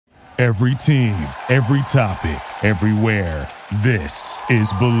Every team, every topic, everywhere. This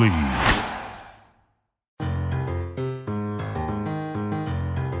is Believe.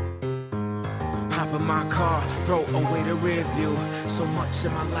 Hop in my car, throw away the rear view. So much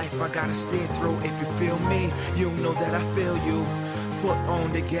in my life I gotta steer through. If you feel me, you know that I feel you. Foot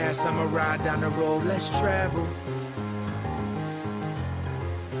on the gas, I'ma ride down the road, let's travel.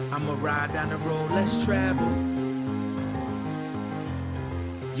 I'ma ride down the road, let's travel.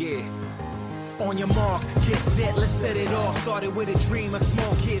 Yeah. On your mark, get set, let's set it off. Started with a dream, a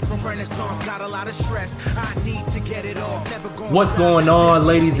small kid from Renaissance. Got a lot of stress, I need to get it off. What's going on,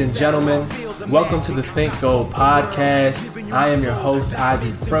 ladies and gentlemen? Welcome to the Think Gold podcast. I am your host,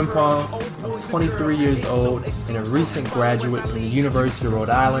 Ivy Frimpong. I'm 23 years old and a recent graduate from the University of Rhode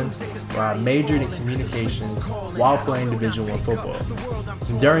Island, where I majored in communications while playing Division I football.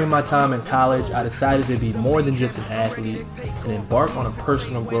 And during my time in college, I decided to be more than just an athlete and embark on a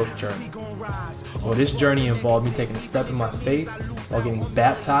personal growth journey. Well, this journey involved me taking a step in my faith while getting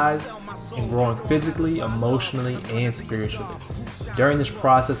baptized and growing physically, emotionally, and spiritually. During this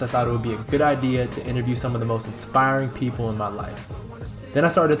process, I thought it would be a good idea to interview some of the most inspiring people in my life. Then I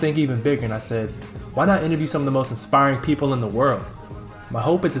started to think even bigger, and I said, why not interview some of the most inspiring people in the world? My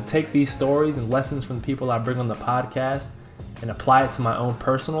hope is to take these stories and lessons from the people I bring on the podcast and apply it to my own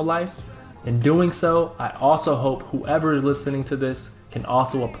personal life. In doing so, I also hope whoever is listening to this can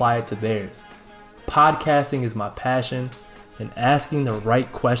also apply it to theirs. Podcasting is my passion, and asking the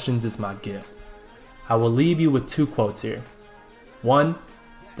right questions is my gift. I will leave you with two quotes here. One,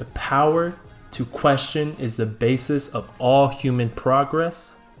 the power to question is the basis of all human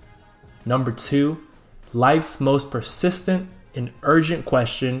progress. Number two, life's most persistent and urgent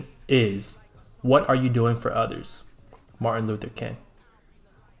question is, what are you doing for others? Martin Luther King.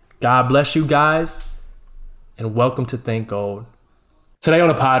 God bless you guys, and welcome to Think Gold. Today on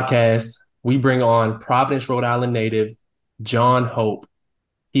the podcast, we bring on Providence, Rhode Island native John Hope.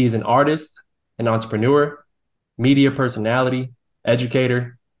 He is an artist, an entrepreneur, media personality,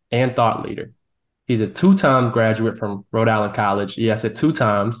 educator, and thought leader. He's a two-time graduate from Rhode Island College. Yes, at 2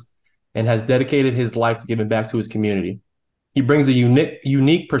 times, and has dedicated his life to giving back to his community. He brings a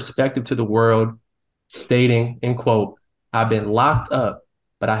unique perspective to the world, stating, in quote, "I've been locked up,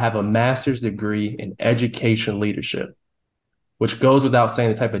 but I have a master's degree in education leadership," which goes without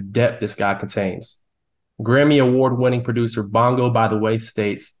saying the type of depth this guy contains. Grammy Award-winning producer Bongo, by the way,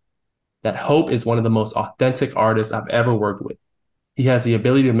 states that Hope is one of the most authentic artists I've ever worked with. He has the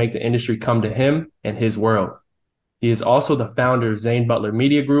ability to make the industry come to him and his world. He is also the founder of Zane Butler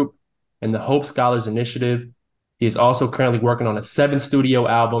Media Group and the Hope Scholars Initiative. He is also currently working on a 7th studio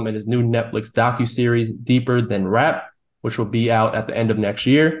album and his new Netflix docuseries, Deeper Than Rap, which will be out at the end of next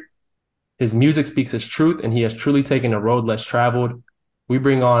year. His music speaks his truth, and he has truly taken a road less traveled. We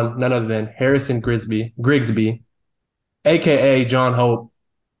bring on none other than Harrison Grigsby, a.k.a. John Hope.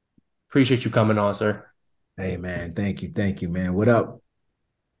 Appreciate you coming on, sir. Hey, man. Thank you, man. What up?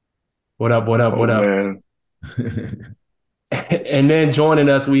 What up? Man. And then joining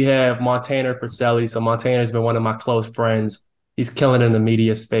us, we have Montaner Fresilli. So Montaner's been one of my close friends. He's killing in the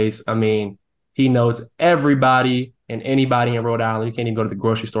media space. I mean, he knows everybody and anybody in Rhode Island. You can't even go to the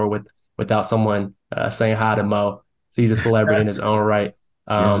grocery store without someone saying hi to Mo. So he's a celebrity in his own right.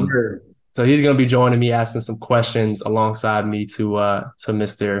 Yes, sir. So he's going to be joining me, asking some questions alongside me to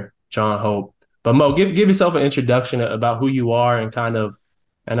Mr. John Hope. But Mo, give yourself an introduction about who you are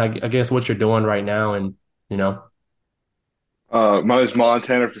and I guess what you're doing right now, and you know. My name is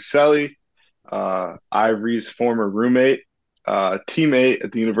Montaner Fresilli. Ivory's former roommate, teammate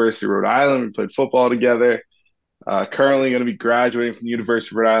at the University of Rhode Island. We played football together. Currently going to be graduating from the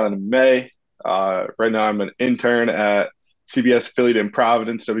University of Rhode Island in May. Right now I'm an intern at CBS affiliate in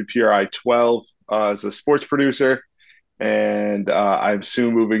Providence, WPRI 12, as a sports producer. And I'm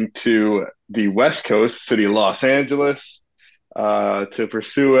soon moving to the West Coast, city of Los Angeles, to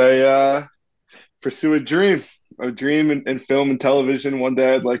pursue a dream in film and television. One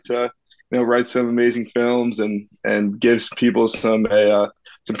day I'd like to, write some amazing films and give people some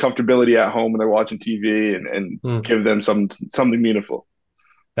comfortability at home when they're watching TV and give them something meaningful.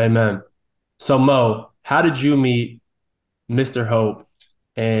 Amen. So Mo, how did you meet Mr. Hope,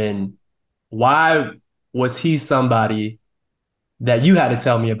 and why was he somebody that you had to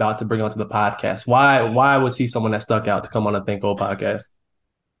tell me about to bring onto the podcast? Why was he someone that stuck out to come on the Think Gold podcast?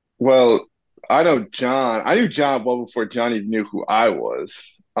 Well, I knew John well before John even knew who I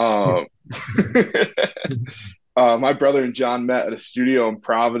was. My brother and John met at a studio in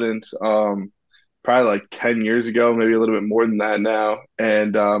Providence probably like 10 years ago, maybe a little bit more than that now.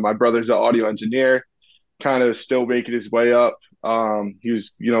 And my brother's an audio engineer, kind of still making his way up He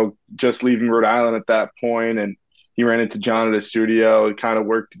was, just leaving Rhode Island at that point, and he ran into John at the studio and kind of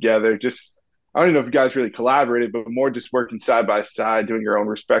worked together. Just, I don't even know if you guys really collaborated, but more just working side by side, doing your own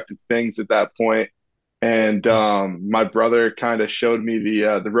respective things at that point. And my brother kind of showed me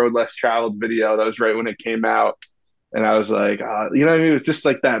the Road Less Traveled video. That was right when it came out. And I was like, you know what I mean? It was just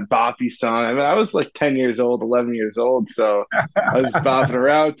like that boppy song. I mean, I was like 10 years old, 11 years old. So I was bopping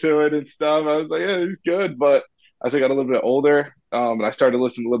around to it and stuff. I was like, yeah, it's good. But as I got a little bit older, and I started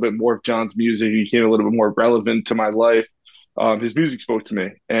listening a little bit more of John's music, he became a little bit more relevant to my life. His music spoke to me,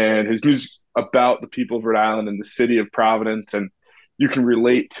 and his music's about the people of Rhode Island and the city of Providence. And you can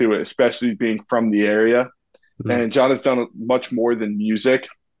relate to it, especially being from the area. Mm-hmm. And John has done much more than music.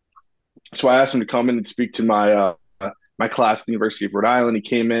 So I asked him to come in and speak to my class at the University of Rhode Island. He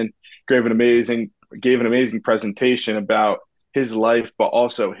came in, gave an amazing presentation about his life, but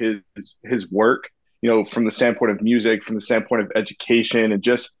also his work, from the standpoint of music, from the standpoint of education, and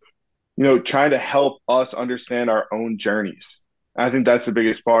just, trying to help us understand our own journeys. I think that's the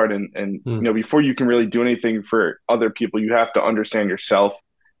biggest part. And before you can really do anything for other people, you have to understand yourself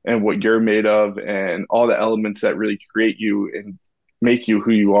and what you're made of and all the elements that really create you and make you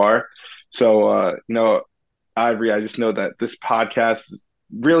who you are. So, Ivory, I just know that this podcast is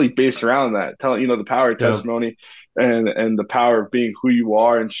really based around that, telling, the power of testimony and the power of being who you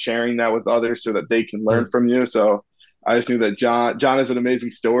are and sharing that with others so that they can learn from you. So I just knew that John is an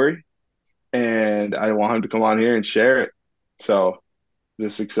amazing story, and I want him to come on here and share it. So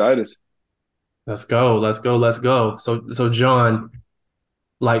just excited. Let's go. So John,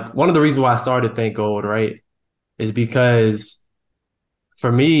 like, one of the reasons why I started Thank Gold, right, is because for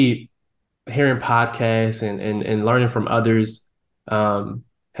me, hearing podcasts and learning from others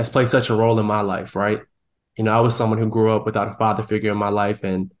has played such a role in my life, right? I was someone who grew up without a father figure in my life,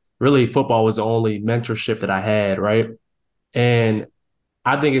 and really football was the only mentorship that I had, right? And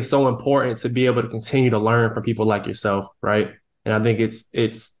I think it's so important to be able to continue to learn from people like yourself, right? And I think it's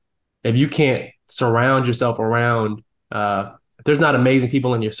if you can't surround yourself around, if there's not amazing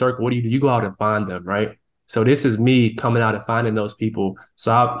people in your circle, what do? You go out and find them, right? So this is me coming out and finding those people.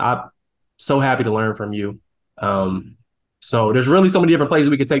 So I'm so happy to learn from you. So there's really so many different places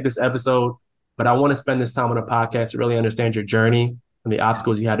we could take this episode, but I want to spend this time on the podcast to really understand your journey and the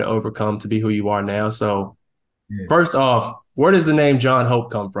obstacles you had to overcome to be who you are now. So first off, where does the name John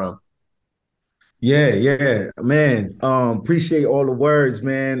Hope come from? Yeah, man. Appreciate all the words,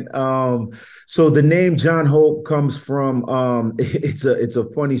 man. So the name John Hope comes from, it's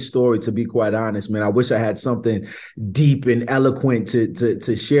a funny story, to be quite honest, man. I wish I had something deep and eloquent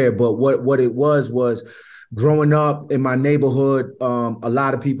to share, but what it was growing up in my neighborhood, a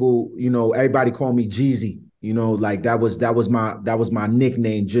lot of people, everybody called me Jeezy, like that was my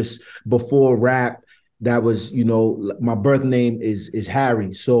nickname just before rap. That was, my birth name is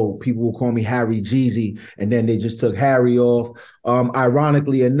Harry. So people will call me Harry Jeezy. And then they just took Harry off.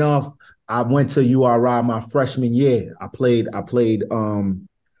 Ironically enough, I went to URI my freshman year. I played on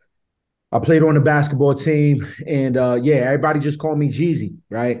the basketball team. And everybody just called me Jeezy,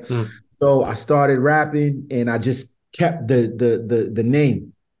 right? So I started rapping and I just kept the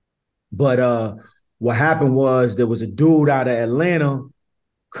name. But what happened was there was a dude out of Atlanta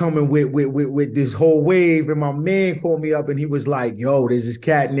coming with this whole wave, and my man called me up and he was like, yo, there's this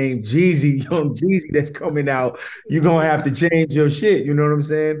cat named Jeezy, Young Jeezy, that's coming out. You're gonna have to change your shit, you know what I'm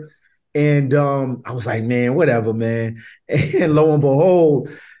saying? And I was like, man, whatever, man. And lo and behold,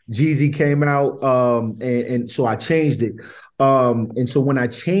 Jeezy came out, and so I changed it. And so when I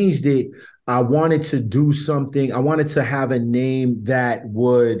changed it, I wanted to do something. I wanted to have a name that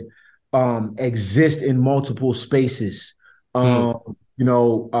would exist in multiple spaces. I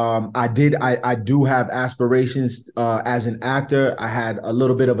do have aspirations as an actor. I had a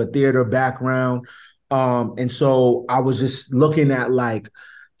little bit of a theater background. And so I was just looking at like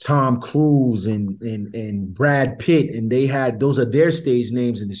Tom Cruise and Brad Pitt, and those are their stage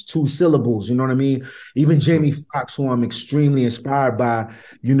names, and it's 2 syllables, you know what I mean? Even Jamie Foxx, who I'm extremely inspired by,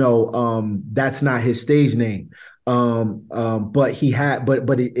 that's not his stage name. But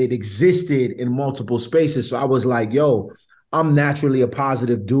it existed in multiple spaces. So I was like, yo, I'm naturally a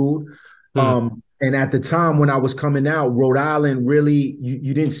positive dude. And at the time when I was coming out, Rhode Island, really,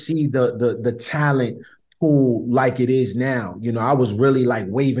 you didn't see the talent pool like it is now. I was really like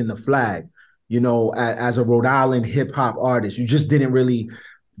waving the flag, as a Rhode Island hip hop artist.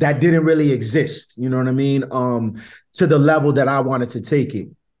 That didn't really exist. You know what I mean? To the level that I wanted to take it.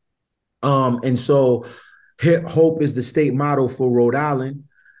 And so Hope is the state motto for Rhode Island.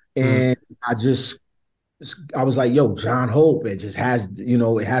 And I was like, yo, John Hope, it just has,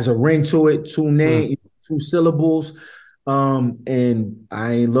 it has a ring to it, 2 names, 2 syllables. And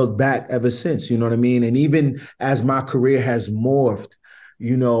I ain't looked back ever since, you know what I mean? And even as my career has morphed,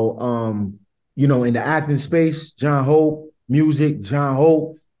 in the acting space, John Hope, music, John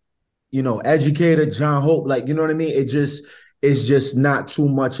Hope, educator, John Hope, like, you know what I mean? It's just not too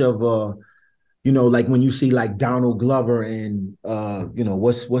much of a, like when you see like Donald Glover and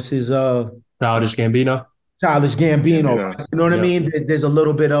what's his Childish Gambino. Childish Gambino, Yeah. right? You know what I mean? There's a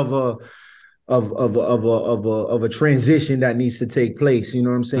little bit of a transition that needs to take place. You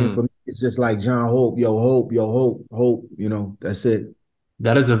know what I'm saying? For me, it's just like John Hope, Hope, Hope. That's it.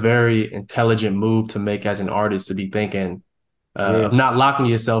 That is a very intelligent move to make as an artist, to be thinking of Yeah. not locking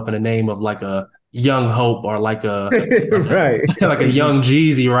yourself in the name of like a young Hope or like a Right. like a young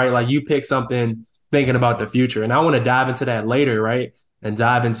Jeezy, right? Like you pick something thinking about the future. And I want to dive into that later, right? And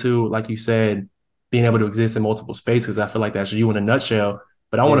dive into, like you said, being able to exist in multiple spaces. I feel like that's you in a nutshell.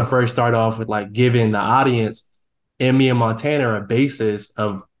 But I want to first start off with like giving the audience and me and Montana a basis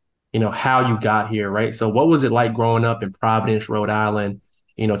of, how you got here, right? So what was it like growing up in Providence, Rhode Island?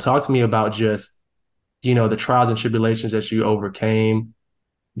 Talk to me about just, the trials and tribulations that you overcame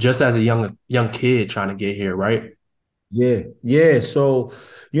just as a young kid trying to get here, right? Yeah, yeah. So,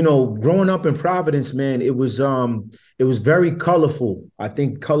 growing up in Providence, man, it was very colorful. I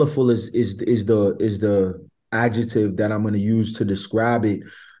think colorful is the adjective that I'm going to use to describe it.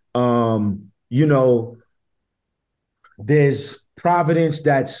 Um, you know, there's Providence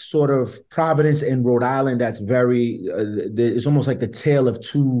that's sort of Providence and Rhode Island that's very it's almost like the tale of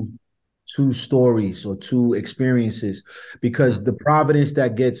two stories or two experiences, because the Providence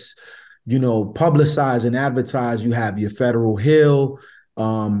that gets publicized and advertised, you have your Federal Hill,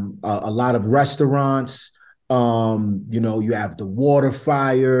 a lot of restaurants, you have the water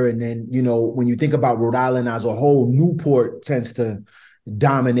fire, and then when you think about Rhode Island as a whole, Newport tends to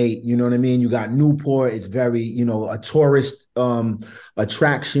dominate. You know what I mean? You got Newport. It's very a tourist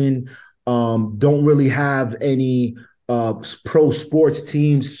attraction. Don't really have any pro sports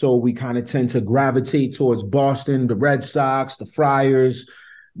teams, so we kind of tend to gravitate towards Boston, the Red Sox, the Friars,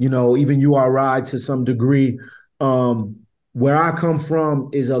 even URI to some degree. Where I come from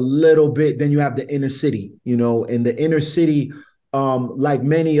is a little bit, then you have the inner city, and the inner city, like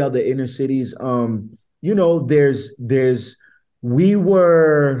many other inner cities, we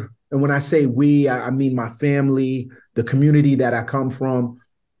were, and when I say we, I mean my family, the community that I come from,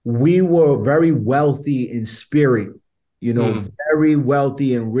 we were very wealthy in spirit, very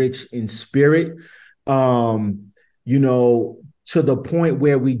wealthy and rich in spirit, to the point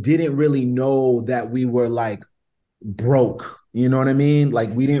where we didn't really know that we were like broke. You know what I mean? Like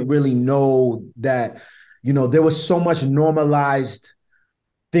we didn't really know that, there was so much normalized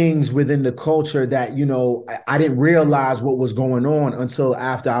things within the culture that, I didn't realize what was going on until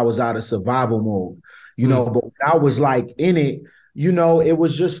after I was out of survival mode, but when I was like in it, it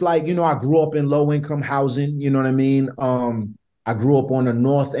was just like, I grew up in low income housing, you know what I mean? I grew up on the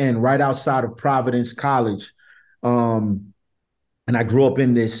north end, right outside of Providence College. And I grew up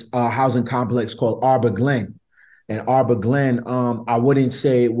in this housing complex called Arbor Glen. And Arbor Glen, I wouldn't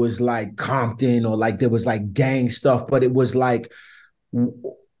say it was like Compton or like there was like gang stuff, but it was like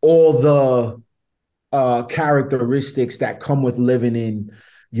all the characteristics that come with living in,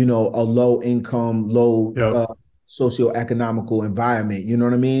 a low income, low socioeconomical environment. You know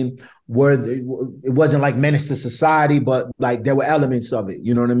what I mean? Where it wasn't like menace to society, but like there were elements of it.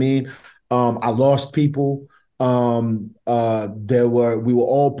 You know what I mean? I lost people. We were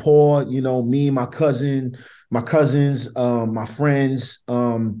all poor. Me, my cousins, my friends.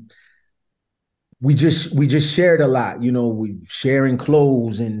 We just shared a lot, we sharing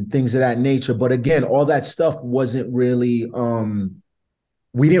clothes and things of that nature. But again, all that stuff wasn't really,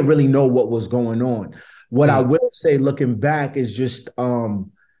 we didn't really know what was going on. What I will say, looking back, is just how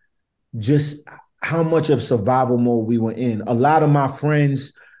much of survival mode we were in. A lot of my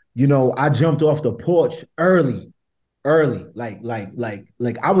friends, I jumped off the porch early, like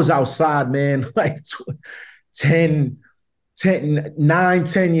I was outside, man, like 10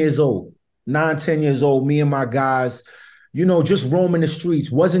 years old. 9, 10 years old, me and my guys, just roaming the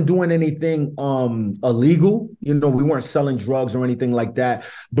streets, wasn't doing anything illegal. We weren't selling drugs or anything like that,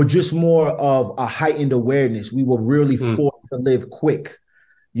 but just more of a heightened awareness. We were really forced to live quick.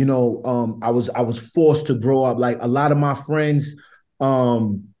 I was forced to grow up. Like a lot of my friends,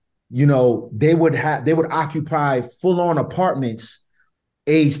 they would occupy full-on apartments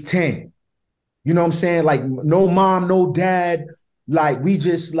age 10. You know what I'm saying? Like no mom, no dad. Like we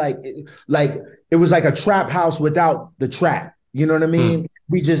just like it was like a trap house without the trap. You know what I mean?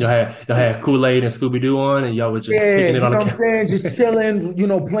 We just y'all had Kool-Aid and Scooby-Doo on, and y'all were just yeah, kicking it you on know the what I'm saying? Just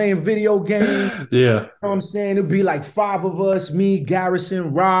chilling, playing video games. Yeah. You know what I'm saying? It'd be like five of us, me,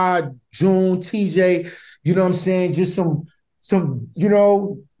 Garrison, Rod, June, TJ, you know what I'm saying? Just some,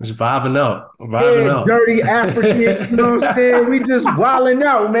 Just vibing up. yeah, Vibing up. dirty African, you know what I'm saying? We just wilding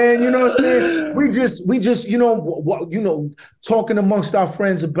out, man. You know what I'm saying? We just, talking amongst our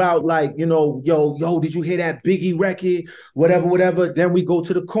friends about like, yo, did you hear that Biggie record? Whatever, whatever. Then we go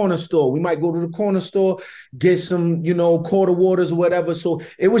to the corner store. We might go to the corner store, get some, quarter waters or whatever. So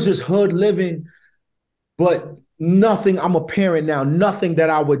it was just hood living, but nothing. I'm a parent now, nothing that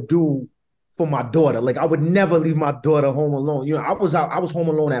I would do for my daughter. Like I would never leave my daughter home alone. I was home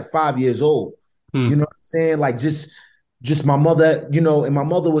alone at 5 years old. You know what I'm saying? Like just my mother, and my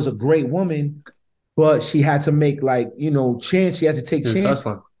mother was a great woman, but she had to make like, chance. She had to take He was chances.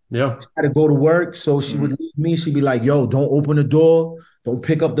 hustling. Yeah. She had to go to work. So she would leave me. She'd be like, yo, don't open the door. Don't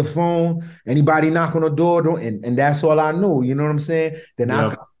pick up the phone. Anybody knock on the door. Don't, and that's all I knew. You know what I'm saying? Then I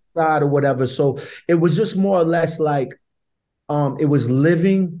come outside or whatever. So it was just more or less like, it was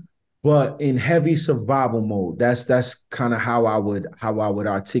living, but in heavy survival mode. That's kind of how I would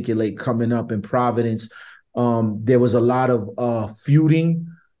articulate coming up in Providence. There was a lot of feuding.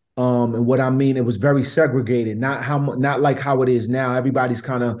 And what I mean, it was very segregated, not like how it is now. Everybody's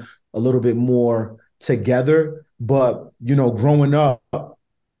kind of a little bit more together. But growing up,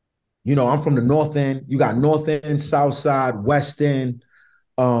 I'm from the North End. You got North End, South Side, West End,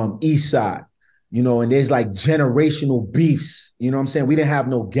 East Side. And there's like generational beefs. You know what I'm saying? We didn't have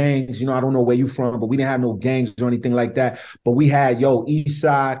no gangs. I don't know where you from, but we didn't have no gangs or anything like that. But we had, East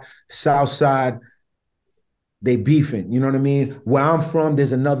Side, South Side, they beefing. You know what I mean? Where I'm from,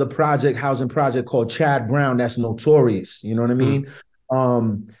 there's another housing project called Chad Brown that's notorious. You know what I mean?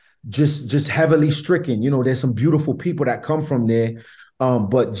 Just heavily stricken. There's some beautiful people that come from there.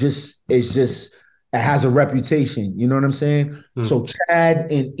 But it has a reputation. You know what I'm saying? So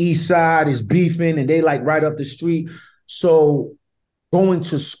Chad and East Side is beefing and they like right up the street. So going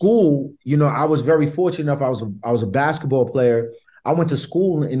to school, I was very fortunate enough. I was a basketball player. I went to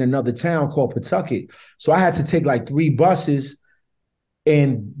school in another town called Pawtucket. So I had to take like 3 buses,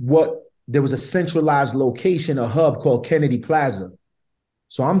 and there was a centralized location, a hub called Kennedy Plaza.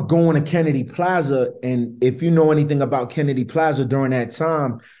 So I'm going to Kennedy Plaza, and if you know anything about Kennedy Plaza during that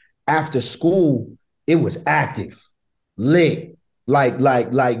time, after school, it was active, lit. Like you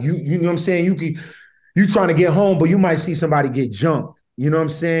know what I'm saying? You trying to get home, but you might see somebody get jumped. You know what I'm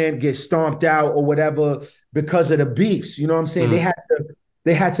saying? Get stomped out or whatever because of the beefs. You know what I'm saying?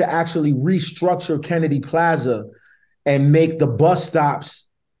 They had to actually restructure Kennedy Plaza and make the bus stops,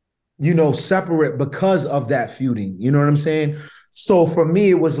 separate because of that feuding. You know what I'm saying? So for me,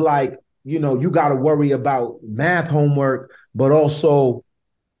 it was like, you got to worry about math homework, but also,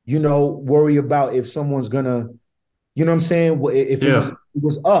 worry about if someone's gonna, you know what I'm saying? If it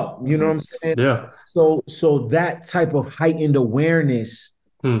was up, you know what I'm saying? Yeah. So that type of heightened awareness,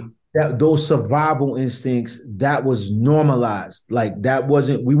 that those survival instincts, that was normalized. Like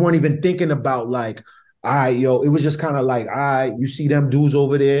we weren't even thinking about like, all right, yo, it was just kind of like, all right, you see them dudes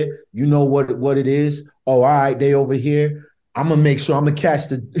over there, you know what it is. Oh, all right, they over here. I'm gonna make sure I'm gonna catch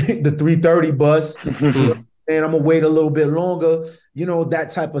the 3:30 bus. And I'm gonna wait a little bit longer, that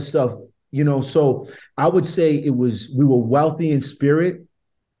type of stuff. So I would say we were wealthy in spirit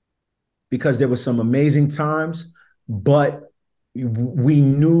because there were some amazing times, but we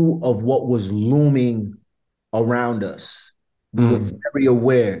knew of what was looming around us. We were very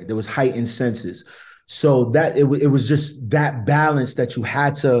aware. There was heightened senses. So that it was just that balance that you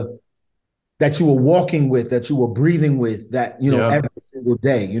were walking with, that you were breathing with, that every single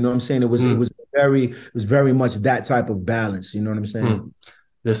day. You know what I'm saying? It was very much that type of balance. You know what I'm saying?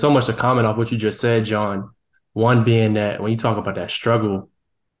 There's so much to comment off what you just said, John. One being that when you talk about that struggle,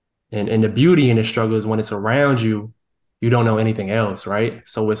 and the beauty in the struggle is when it's around you, you don't know anything else, right?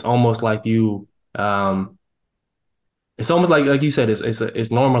 So it's almost like you, it's almost like you said,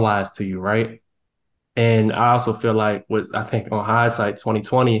 it's normalized to you, right? And I also feel like I think on hindsight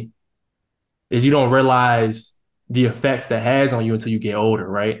 2020 is you don't realize the effects that has on you until you get older,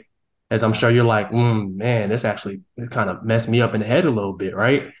 right? As I'm sure you're like, man, this actually kind of messed me up in the head a little bit,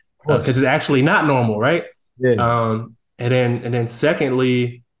 right? Because it's actually not normal, right? Yeah. And then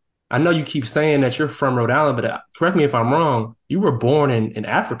secondly, I know you keep saying that you're from Rhode Island, but correct me if I'm wrong. You were born in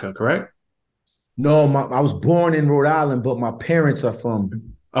Africa, correct? No, I was born in Rhode Island, but my parents are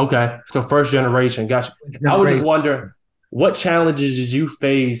from. Okay, so first generation. Gotcha. I was just wondering, what challenges did you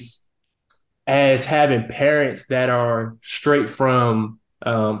face as having parents that are straight from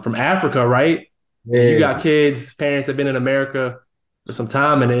Africa, right? Yeah. You got kids, parents have been in America for some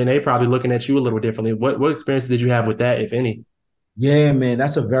time, and then they probably looking at you a little differently. What experiences did you have with that, if any? Yeah, man,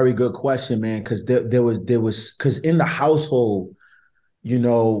 that's a very good question, man. Because there was because in the household,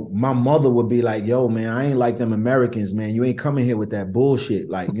 my mother would be like, "Yo, man, I ain't like them Americans, man. You ain't coming here with that bullshit."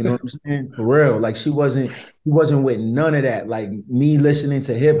 Like, you know what I'm saying? For real. Like, she wasn't with none of that. Like me listening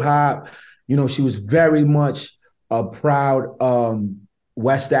to hip hop, she was very much a proud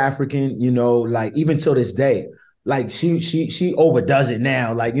West African. Like even till this day. Like she overdoes it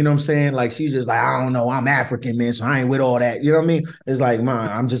now. Like, you know what I'm saying? Like she's just like, I don't know, I'm African, man, so I ain't with all that. You know what I mean? It's like,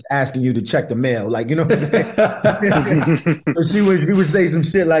 man, I'm just asking you to check the mail. Like, you know what I'm saying? So she would say some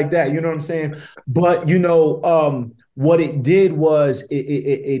shit like that, you know what I'm saying? But what it did was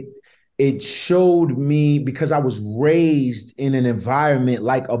it showed me, because I was raised in an environment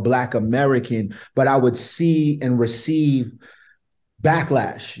like a Black American, but I would see and receive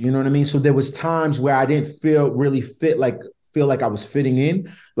backlash. You know what I mean? So there was times where I didn't feel like I was fitting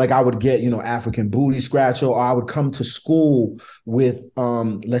in. Like I would get, African booty scratcher, or I would come to school with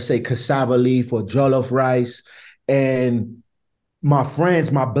let's say cassava leaf or jollof rice. And my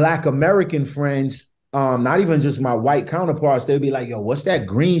friends, my Black American friends, not even just my white counterparts, they'd be like, yo, what's that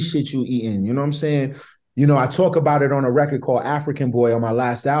green shit you eating? You know what I'm saying? I talk about it on a record called African Boy on my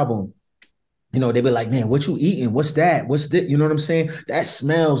last album. They be like, man, what you eating? What's that? What's that? You know what I'm saying? That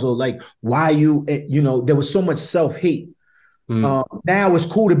smells, or like, why you, there was so much self-hate. Now it's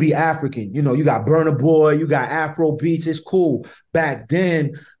cool to be African. You got Burna Boy, you got Afro beats. It's cool. Back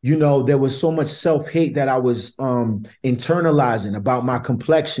then, there was so much self-hate that I was internalizing about my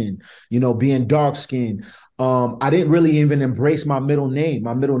complexion, being dark skinned. I didn't really even embrace my middle name.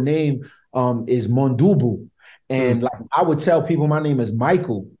 My middle name is Mondubu. And like I would tell people my name is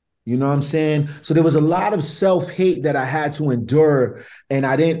Michael. You know what I'm saying? So there was a lot of self-hate that I had to endure, and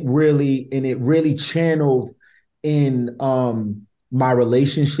it really channeled in my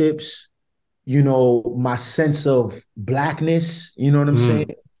relationships, my sense of Blackness, you know what I'm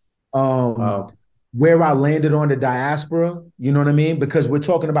saying? Wow. Where I landed on the diaspora, you know what I mean? Because we're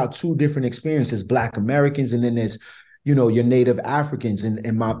talking about two different experiences, Black Americans, and then there's, your Native Africans.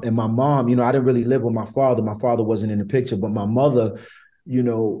 And my mom, I didn't really live with my father. My father wasn't in the picture, but my mother,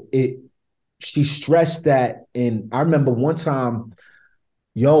 she stressed that. And I remember one time,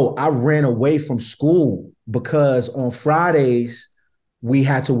 I ran away from school because on Fridays we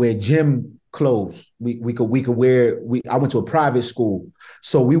had to wear gym clothes. We could wear, I went to a private school,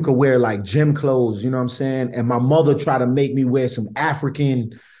 so we could wear like gym clothes, you know what I'm saying? And my mother tried to make me wear some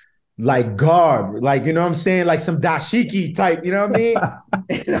African like garb, like, you know what I'm saying? Like some dashiki type, you know what I mean?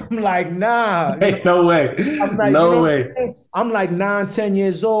 And I'm like, nah. Hey, no way. I'm like, No way. I'm like 9, 10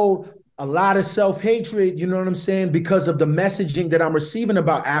 years old, a lot of self-hatred, you know what I'm saying? Because of the messaging that I'm receiving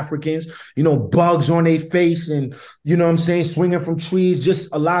about Africans, bugs on their face and, you know what I'm saying, swinging from trees, just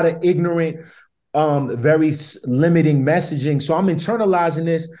a lot of ignorant, very limiting messaging. So I'm internalizing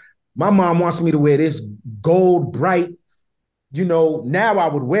this. My mom wants me to wear this gold, bright, now I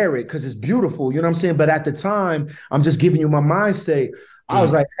would wear it because it's beautiful, you know what I'm saying? But at the time, I'm just giving you my mind state. I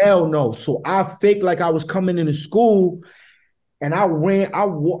was like, hell no. So I faked like I was coming into school, and I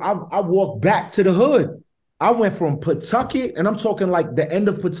walked back to the hood. I went from Pawtucket, and I'm talking like the end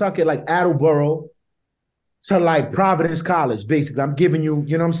of Pawtucket, like Attleboro, to like Providence College, basically. I'm giving you,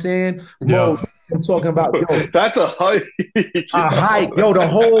 you know what I'm saying? Yo. I'm talking about, That's a hike. A hike.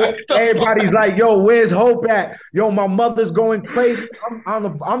 Everybody's like, yo, where's Hope at? Yo, my mother's going crazy. I'm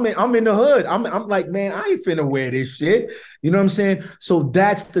in the hood. I'm like, man, I ain't finna wear this shit. You know what I'm saying? So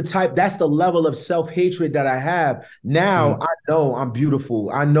that's the level of self-hatred that I have. Now I know I'm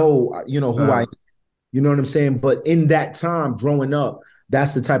beautiful. I know, who I am. You know what I'm saying? But in that time growing up,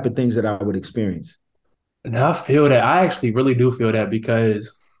 that's the type of things that I would experience. And I feel that. I actually really do feel that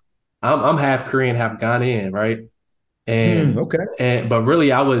because I'm half Korean, half Ghanaian, right? Okay. But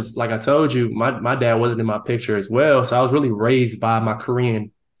really I was, like I told you, my dad wasn't in my picture as well. So I was really raised by my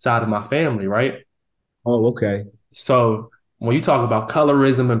Korean side of my family, right? Oh, okay. So when you talk about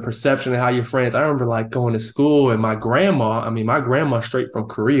colorism and perception and how your friends, I remember like going to school and my grandma straight from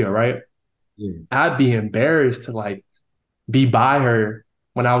Korea, right? Yeah. I'd be embarrassed to like be by her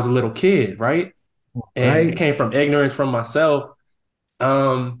when I was a little kid, right? And it came from ignorance from myself.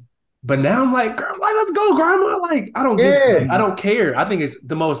 But now I'm like, let's go, grandma. Like, I don't I don't care. I think it's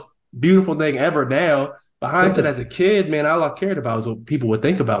the most beautiful thing ever now. Behind it as a kid, man, all I cared about was what people would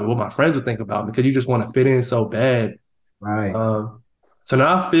think about me, what my friends would think about me, because you just want to fit in so bad. Right. So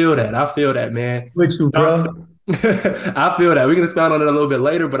now I feel that, man. With you, bro. I feel that. We can expound on it a little bit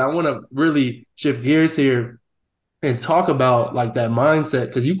later, but I want to really shift gears here and talk about like that mindset,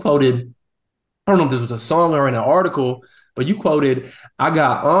 because you quoted, I don't know if this was a song or in an article, But you quoted, I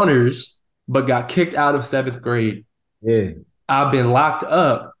got honors, but got kicked out of 7th grade. Yeah. I've been locked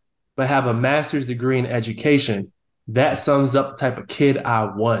up, but have a master's degree in education. That sums up the type of kid I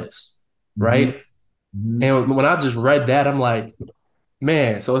was, Mm-hmm. right? Mm-hmm. And when I just read that, I'm like,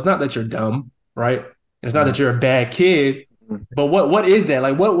 man, so it's not that you're dumb, right? It's not that you're a bad kid, but what is that?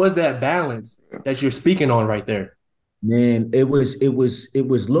 Like, what was that balance that you're speaking on right there? Man, it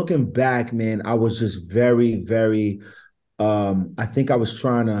was looking back, man. I was just very, very I think I was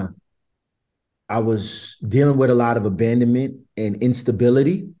dealing with a lot of abandonment and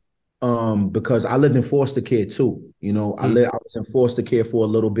instability. Because I lived in foster care too. I was in foster care for a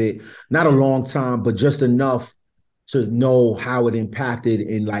little bit, not a long time, but just enough to know how it impacted.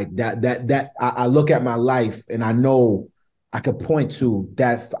 And like I look at my life and I know I could point to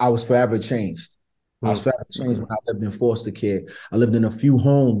that I was forever changed. I was forever changed when I lived in foster care. I lived in a few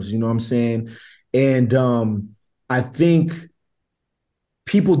homes, you know what I'm saying? And I think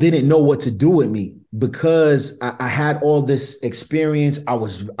people didn't know what to do with me because I had all this experience.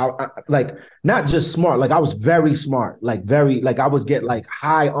 Like not just smart, like I was very smart, like I was get like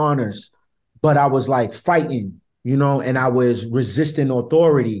high honors, but I was like fighting, and I was resisting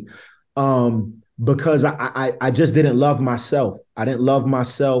authority because I just didn't love myself. I didn't love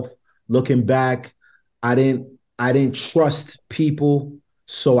myself. Looking back, I didn't trust people,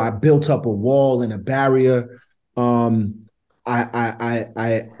 so I built up a wall and a barrier.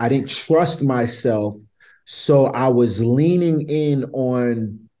 I didn't trust myself, so I was leaning in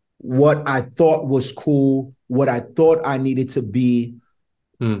on what I thought was cool, what I thought I needed to be,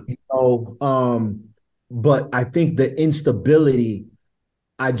 Mm, you know. But I think the instability,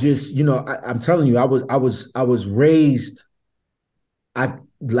 I just, I'm telling you, I was raised, I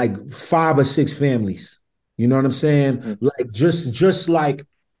like 5 or 6 families. You know what I'm saying? Like just like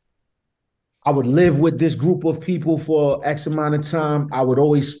I would live with this group of people for X amount of time.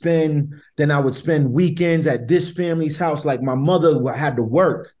 Then I would spend weekends at this family's house. Like my mother had to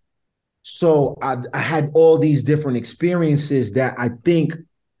work. So I had all these different experiences that I think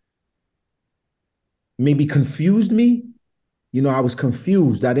maybe confused me. I was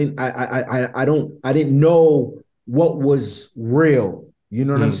confused. I didn't know what was real. You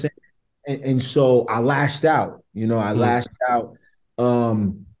know what I'm mm, saying? And so I lashed out. I mm, lashed out.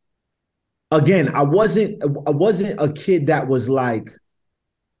 Again, I wasn't a kid that was like,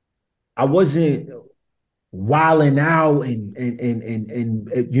 I wasn't wilding out and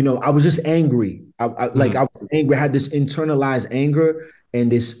I was just angry. I mm, was angry. I had this internalized anger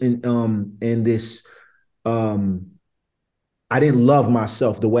and this um I didn't love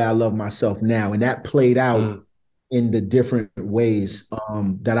myself the way I love myself now. And that played out mm. in the different ways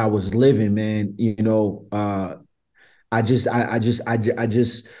that I was living, man.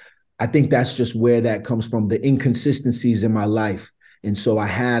 I think that's just where that comes from, the inconsistencies in my life. And so I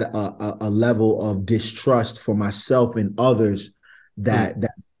had a level of distrust for myself and others Mm.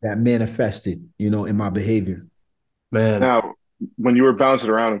 that manifested, in my behavior. Man, Now, when you were bouncing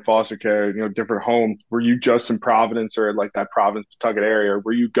around in foster care, different homes, were you just in Providence or like that Providence, Pawtucket area? Or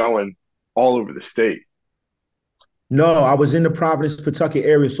were you going all over the state? No, I was in the Providence, Pawtucket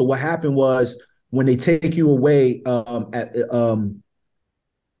area. So what happened was when they take you away,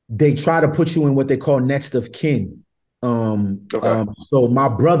 they try to put you in what they call next of kin. Okay. So my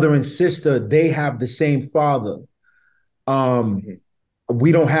brother and sister, they have the same father. Um, Mhm.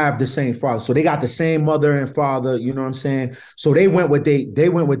 we don't have the same father, so they got the same mother and father. You know what I'm saying? So they went with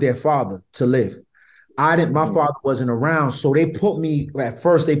their father to live. I didn't. My Mhm. father wasn't around, so they put me at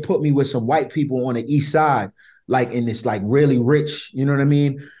first. They put me with some white people on the east side, like in this like really rich. You know what I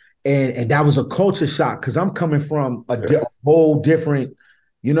mean? And that was a culture shock because I'm coming from a whole different.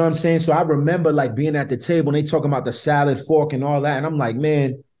 You know what I'm saying? So I remember like being at the table and they talking about the salad fork and all that, and I'm like,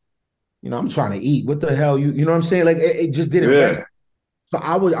 man, I'm trying to eat. What the hell? You know what I'm saying? Like it just didn't register. Yeah. So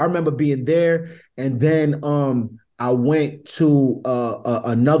I remember being there, and then I went to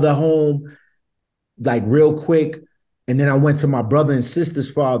another home like real quick, and then I went to my brother and sister's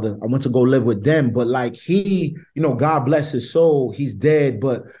father. I went to go live with them, but like God bless his soul, he's dead,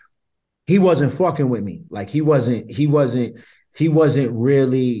 but he wasn't fucking with me. Like he wasn't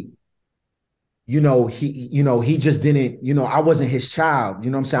really. He just didn't. I wasn't his child.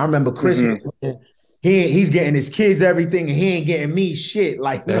 You know what I'm saying? I remember Christmas. Hmm. He's getting his kids everything, and he ain't getting me shit.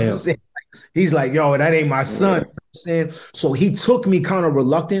 Like, you know what I'm damn. saying? He's like, yo, that ain't my son. You Yeah. know what I'm saying? So he took me kind of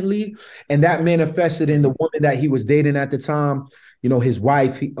reluctantly, and that manifested in the woman that he was dating at the time. His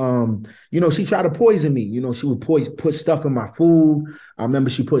wife, she tried to poison me. She would put stuff in my food. I remember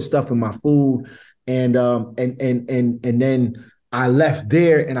she put stuff in my food, and then I left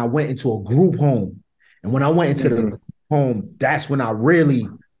there and I went into a group home. And when I went into the Hmm. group home, that's when I really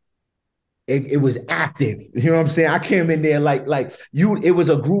it was active. You know what I'm saying? I came in there like you. It was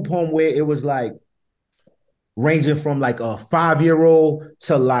a group home where it was like ranging from like a 5-year-old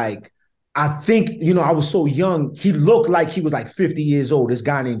to like, I think, I was so young. He looked like he was like 50 years old. This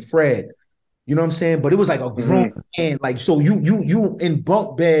guy named Fred. You know what I'm saying? But it was like a grown man. Like, so you in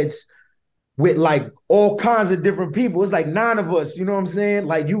bunk beds with like all kinds of different people. It's like 9 of us, you know what I'm saying?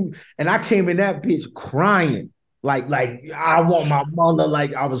 Like and I came in that bitch crying. Like I want my mother,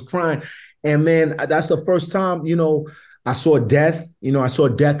 like I was crying. And man, that's the first time, I saw death. I saw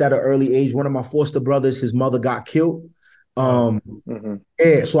death at an early age. One of my foster brothers, his mother got killed. Yeah,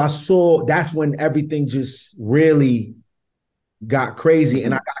 so that's when everything just really got crazy,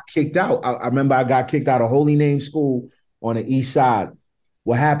 and I got kicked out. I remember I got kicked out of Holy Name School on the east side.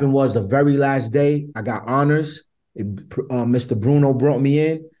 What happened was the very last day, I got honors. Mr. Bruno brought me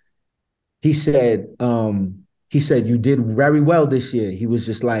in. He said, you did very well this year. He was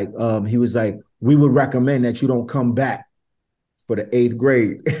just like, we would recommend that you don't come back for the 8th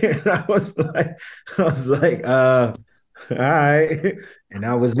grade. And I was like, all right. And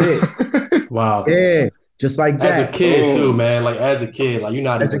that was it. Wow. Yeah, just like that. As a kid too, man. Like as a kid, like you're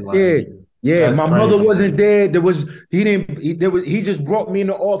not As even a kid. like, Yeah, my crazy. mother wasn't there. He just brought me in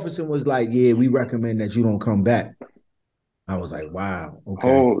the office and was like, yeah, we recommend that you don't come back. I was like, wow, okay.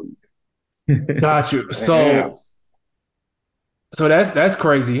 Oh, got you. So that's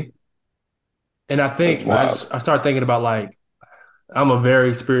crazy. And I think I started thinking about like, I'm a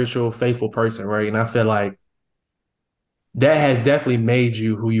very spiritual, faithful person, right? And I feel like that has definitely made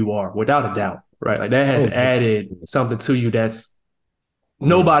you who you are, without a doubt, right? Like that has added something to you that's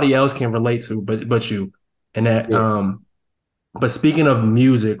nobody else can relate to but you. And that but speaking of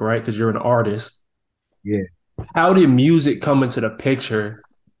music, right? Because you're an artist. Yeah. How did music come into the picture?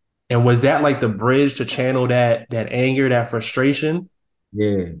 And was that like the bridge to channel that anger, that frustration?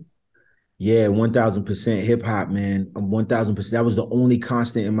 Yeah. Yeah, 1000% hip hop, man. 1000%. That was the only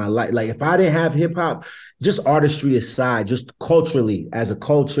constant in my life. Like if I didn't have hip hop, just artistry aside, just culturally, as a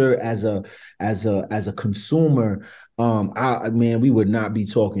culture, as a consumer, we would not be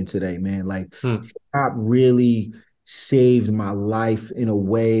talking today, man. Like hip hop really saved my life in a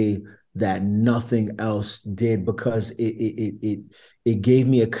way that nothing else did, because it gave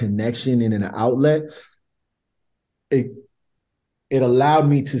me a connection and an outlet. It allowed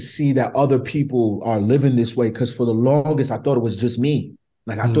me to see that other people are living this way, because for the longest I thought it was just me.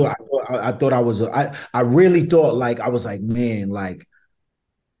 Like I thought I really thought, like I was like, man, like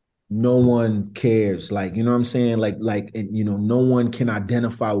no one cares, like, you know what I'm saying, and no one can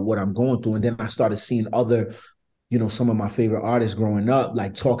identify with what I'm going through. And then I started seeing other, some of my favorite artists growing up,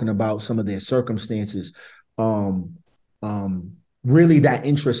 like talking about some of their circumstances. Really that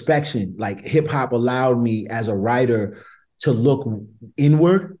introspection, like hip hop allowed me as a writer to look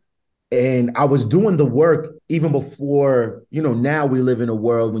inward. And I was doing the work even before, now we live in a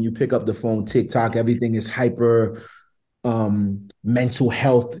world when you pick up the phone, TikTok, everything is hyper mental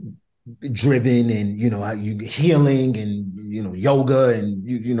health driven, and, you healing and, yoga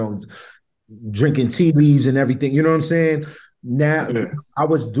and, drinking tea leaves and everything, you know what I'm saying? Now I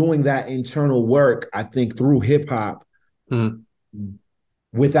was doing that internal work, I think, through hip hop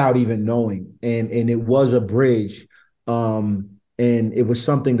without even knowing. And it was a bridge. And it was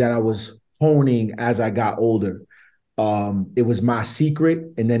something that I was honing as I got older. It was my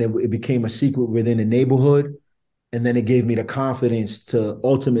secret, and then it became a secret within the neighborhood. And then it gave me the confidence to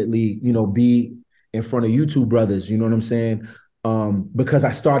ultimately, be in front of YouTube brothers, you know what I'm saying? Because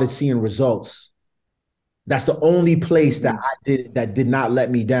I started seeing results. That's the only place that that did not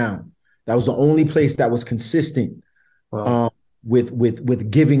let me down. That was the only place that was consistent. Wow. With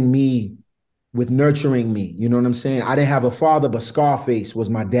giving me, with nurturing me, you know what I'm saying? I didn't have a father, but Scarface was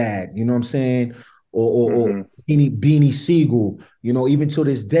my dad, you know what I'm saying? Or Beanie Siegel, even to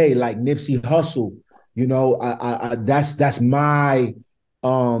this day, like Nipsey Hussle, that's my,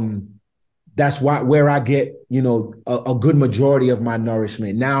 that's where I get, a good majority of my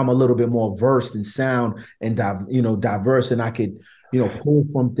nourishment. Now I'm a little bit more versed in sound and, diverse, and I could, pull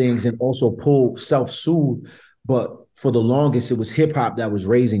from things and also pull self-soothe. But for the longest, it was hip hop that was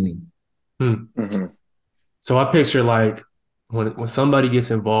raising me. So I picture like when somebody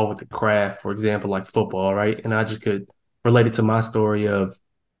gets involved with the craft, for example, like football, right? And I just could relate it to my story of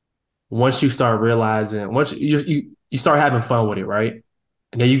once you start realizing, once you start having fun with it, right?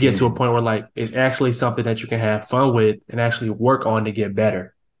 And then you get to a point where like it's actually something that you can have fun with and actually work on to get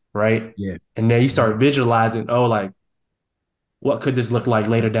better, right? Yeah. And then you start visualizing, like, what could this look like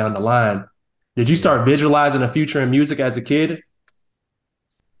later down the line? Did you start visualizing a future in music as a kid?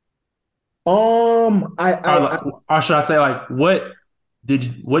 Or should I say, like, what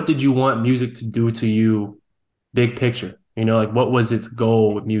did you want music to do to you, big picture? You know, like, what was its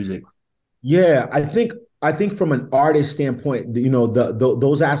goal with music? Yeah, I think from an artist standpoint,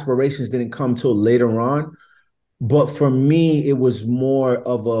 those aspirations didn't come till later on. But for me, it was more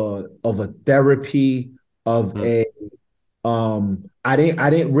of a therapy of Mm, a I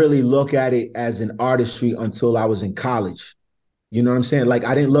didn't really look at it as an artistry until I was in college. You know what I'm saying? Like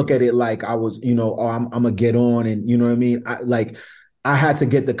I didn't look at it like I was, oh, I'm gonna get on, and you know what I mean? I had to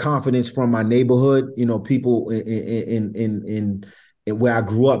get the confidence from my neighborhood. People in where I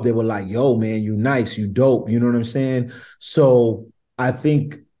grew up, they were like, "Yo, man, you nice, you dope." You know what I'm saying? So I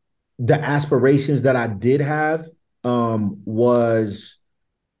think the aspirations that I did have was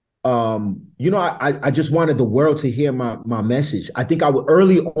I just wanted the world to hear my message. I think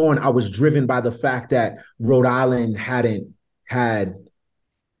early on I was driven by the fact that Rhode Island hadn't had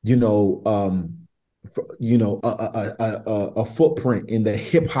you know a footprint in the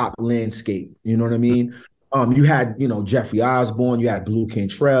hip hop landscape. You know what I mean? You had Jeffrey Osborne, you had Blue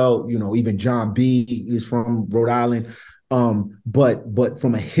Cantrell, even John B is from Rhode Island. But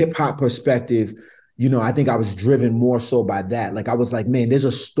from a hip hop perspective, I think I was driven more so by that. Like I was like, man, there's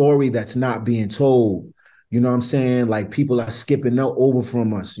a story that's not being told. You know what I'm saying? Like people are skipping over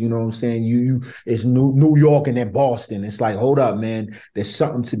from us. You know what I'm saying? It's New York and then Boston. It's like, hold up, man. There's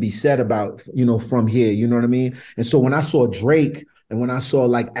something to be said about, from here. You know what I mean? And so when I saw Drake and when I saw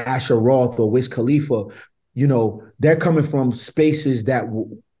like Asher Roth or Wiz Khalifa, they're coming from spaces that,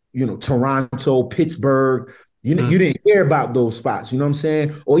 Toronto, Pittsburgh. You mm. didn't hear about those spots. You know what I'm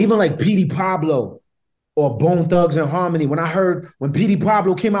saying? Or even like Petey Pablo or Bone Thugs and Harmony. When Petey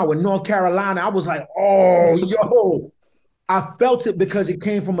Pablo came out with North Carolina, I was like, oh, yo. I felt it because it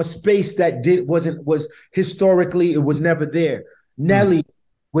came from a space that was historically, it was never there. Mm. Nelly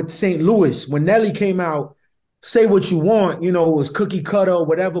with St. Louis, when Nelly came out, say what you want, it was cookie cutter or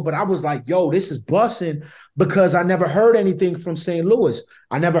whatever, but I was like, yo, this is bussing because I never heard anything from St. Louis.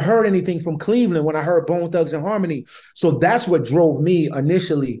 I never heard anything from Cleveland when I heard Bone Thugs and Harmony. So that's what drove me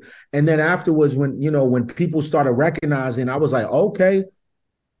initially. And then afterwards, when people started recognizing, I was like, okay,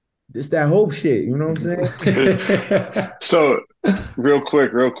 this that hope shit. You know what I'm saying? So, real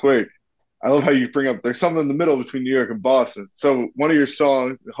quick. I love how you bring up there's something in the middle between New York and Boston. So one of your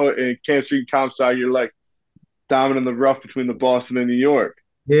songs in Camp Street Comstock, you're like diamond in the rough between the Boston and New York.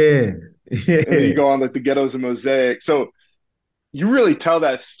 Yeah. And then you Yeah. go on like the ghettos and mosaic. So you really tell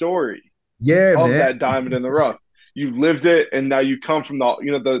that story Yeah, of man. that diamond in the rough. You lived it, and now you come from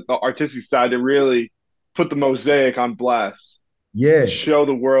the artistic side to really put the mosaic on blast and Yeah. show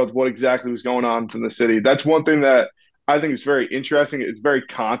the world what exactly was going on in the city. That's one thing that I think is very interesting. It's very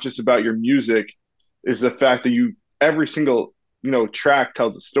conscious about your music, is the fact that every single track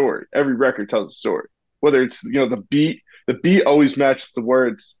tells a story. Every record tells a story. Whether it's the beat always matches the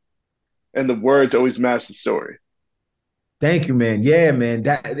words, and the words always match the story. Thank you, man. Yeah, man.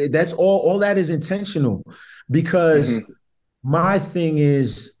 That's all that is intentional because Mm-hmm. my thing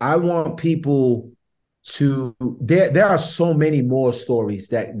is I want people to there are so many more stories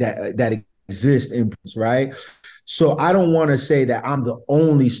that exist in Prince, right? So I don't want to say that I'm the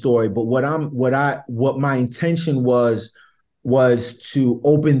only story, but what my intention was to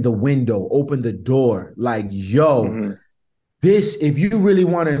open the window, open the door. Like, yo, Mm-hmm. if you really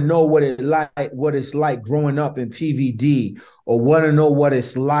want to know what it's like growing up in PVD, or want to know what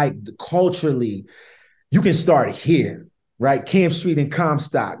it's like culturally, you can start here, right? Camp Street and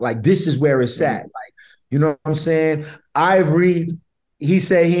Comstock. Like this is where it's Mm-hmm. at. Like, you know what I'm saying? Ivory, he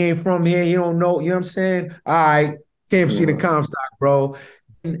said he ain't from here. He don't know. You know what I'm saying? All right, Camp Street and Mm-hmm. Comstock, bro.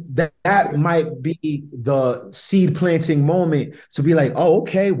 That might be the seed planting moment to be like, oh,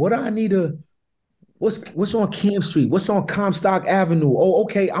 okay, what do I need to what's on Camp Street? What's on Comstock Avenue? Oh,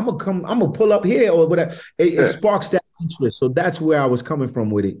 okay, I'm gonna pull up here or whatever. It Yeah. sparks that interest. So that's where I was coming from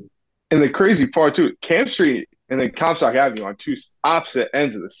with it. And the crazy part too, Camp Street and then Comstock Avenue on two opposite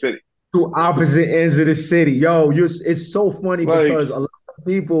ends of the city. Two opposite ends of the city. Yo, it's so funny Like, because a lot of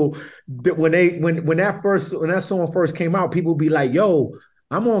people when that song first came out, people be like, yo,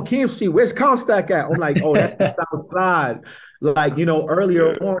 I'm on Camp Street. Where's Comstock at? I'm like, oh, that's the South Side. Like,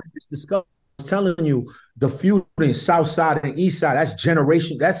 earlier yeah, on in this discussion, I was telling you the feud in South Side and East Side. That's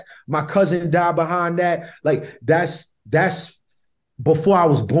generation. That's my cousin died behind that. Like, that's before I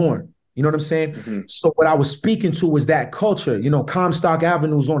was born. You know what I'm saying? mm-hmm. So what I was speaking to was that culture. Comstock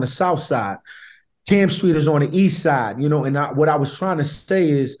Avenue is on the South Side. Camp Street is on the East Side. What I was trying to say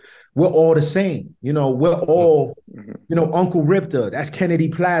is we're all the same. We're all, Mm-hmm. Uncle Ripta. That's Kennedy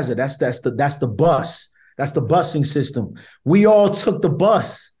Plaza. That's the bus. That's the busing system. We all took the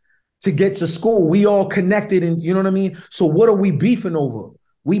bus to get to school. We all connected, and you know what I mean? So what are we beefing over?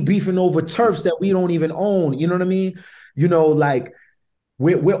 We beefing over turfs that we don't even own. You know what I mean? You know, like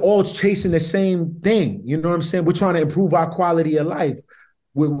we're all chasing the same thing. You know what I'm saying? We're trying to improve our quality of life.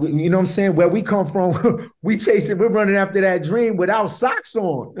 You know what I'm saying? Where we come from, we're running after that dream without socks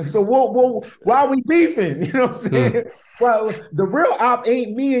on. So why are we beefing? You know what I'm saying? Well, the real op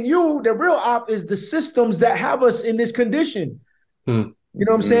ain't me and you. The real op is the systems that have us in this condition. You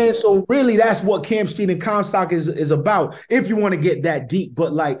know what I'm saying? So really, that's what Camp Street and Comstock is about, if you want to get that deep.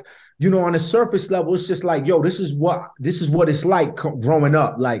 But like, you know, on the surface level, it's just like, yo, this is what it's like growing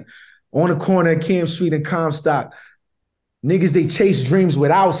up. Like on the corner of Camp Street and Comstock, niggas, they chase dreams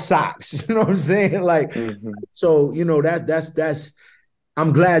without socks. You know what I'm saying? Like, so, you know, that's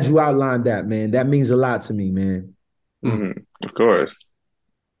I'm glad you outlined that, man. That means a lot to me, man. Of course.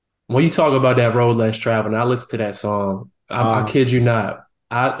 When you talk about that road less traveled, and I listened to that song, I kid you not.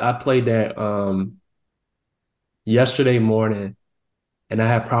 I played that yesterday morning, and I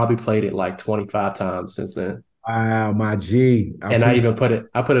have probably played it like 25 times since then. Wow, my G. I even put it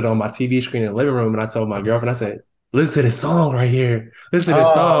on my TV screen in the living room, and I told my girlfriend, I said, listen to this song right here. Listen to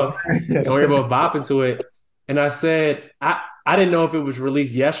this song. And we were both bopping to it. And I said, I didn't know if it was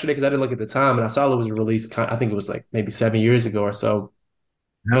released yesterday because I didn't look at the time, and I saw it was released, I think it was like maybe 7 years ago or so.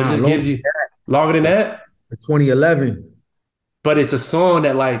 But it just gives you longer than that? 2011. But it's a song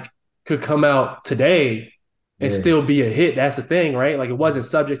that like could come out today and still be a hit. That's the thing, right? Like it wasn't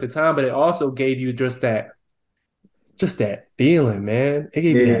subject to time, but it also gave you just that feeling, man. It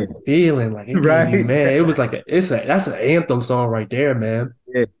gave you that feeling. Like it gave you, man. It was like that's an anthem song right there, man.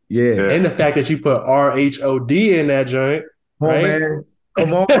 Yeah. And the fact that you put RHOD in that joint.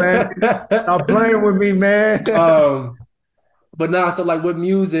 Come on, man. Stop playing with me, man. But now, so like with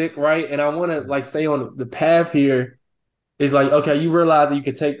music, right? And I want to like stay on the path here. Is like, okay, you realize that you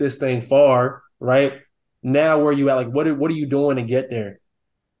can take this thing far, right? Now where you at? Like, what are you doing to get there?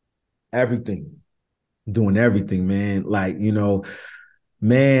 Everything. Doing everything, man. Like, you know,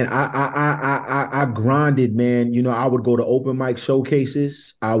 man, I grinded, man. You know, I would go to open mic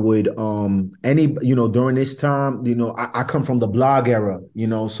showcases. I would during this time, you know, I come from the blog era, you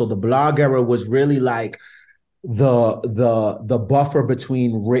know, so the blog era was really like the buffer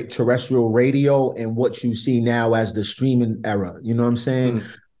between terrestrial radio and what you see now as the streaming era. You know what I'm saying?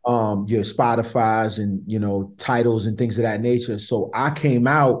 Your Spotify's and, you know, titles and things of that nature. So I came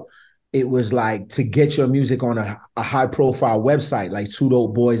out, it was like to get your music on a high profile website like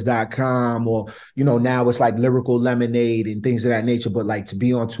twodopeboys.com, or, you know, now it's like Lyrical Lemonade and things of that nature. But like to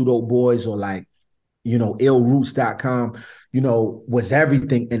be on Two Dope Boys or like, you know, illroots.com, you know, was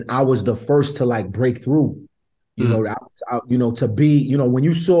everything. And I was the first to like break through. You know, to be, you know, when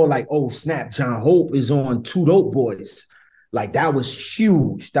you saw like, oh snap, John Hope is on Two Dope Boys, like that was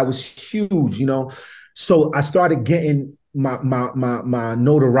huge. That was huge, you know. So I started getting my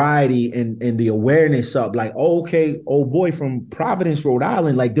notoriety and the awareness up. Like, oh, okay, old boy from Providence, Rhode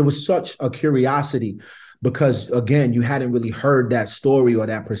Island. Like there was such a curiosity because again, you hadn't really heard that story or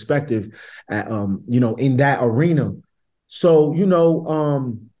that perspective, you know, in that arena. So, you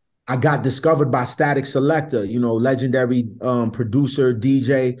know, I got discovered by Static Selector, you know, legendary producer,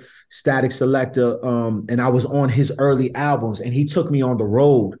 DJ, Static Selector. And I was on his early albums and he took me on the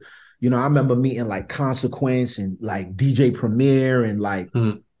road. You know, I remember meeting like Consequence and like DJ Premier and like,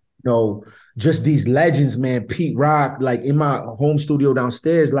 you know, just these legends, man. Pete Rock, like in my home studio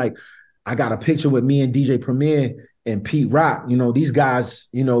downstairs, like I got a picture with me and DJ Premier and Pete Rock. You know, these guys,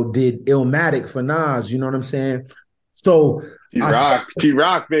 you know, did Illmatic for Nas, you know what I'm saying? So Pete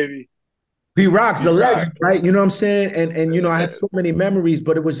Rock, baby. Pete Rock's a legend, right? You know what I'm saying? And you know, I had so many memories,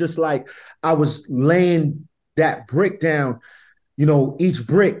 but it was just like I was laying that brick down, you know, each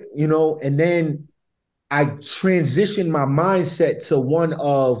brick, you know, and then I transitioned my mindset to one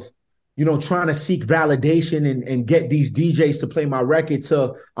of, you know, trying to seek validation and get these DJs to play my record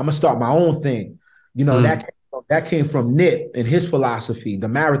to, I'm gonna start my own thing. You know, that came from Nip and his philosophy, the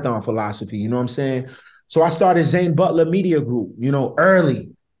marathon philosophy, you know what I'm saying? So I started Zane Butler Media Group, you know, early.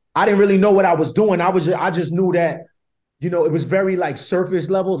 I didn't really know what I was doing. I just knew that, you know, it was very like surface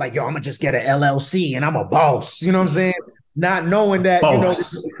level, like, yo, I'm gonna just get an LLC and I'm a boss, you know what I'm saying? Not knowing that,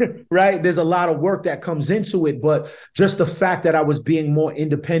 boss. You know, right? There's a lot of work that comes into it, but just the fact that I was being more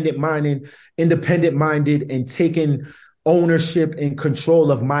independent minded and taking ownership and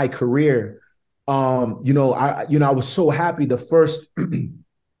control of my career. You know, I was so happy. The first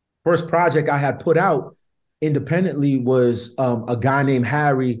project I had put out independently was a guy named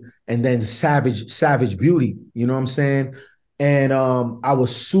Harry and then Savage Beauty, you know what I'm saying? And I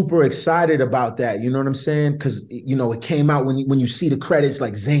was super excited about that. You know what I'm saying? Because it came out when you see the credits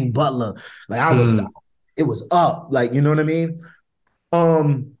like Zane Butler, like it was up, like, you know what I mean?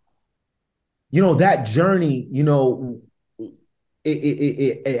 That journey,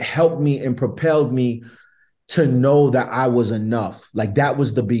 it helped me and propelled me to know that I was enough. Like that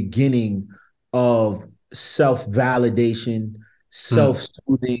was the beginning of self-validation,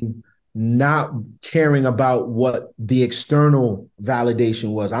 self-soothing, not caring about what the external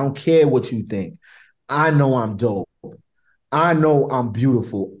validation was. I don't care what you think. I know I'm dope. I know I'm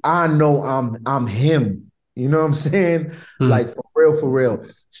beautiful. I know I'm him. You know what I'm saying? Like for real, for real.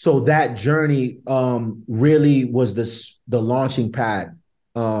 So that journey really was the launching pad.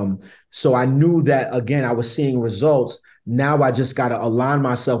 So I knew that, again, I was seeing results. Now I just got to align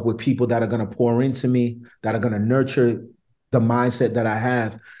myself with people that are going to pour into me, that are going to nurture the mindset that I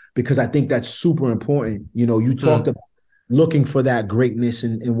have, because I think that's super important. You talked about looking for that greatness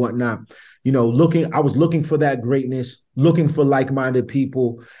and whatnot. I was looking for that greatness, looking for like-minded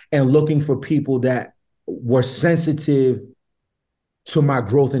people, and looking for people that were sensitive to my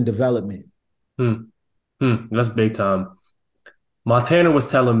growth and development. That's big time. Montana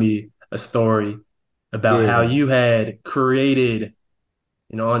was telling me a story about how you had created,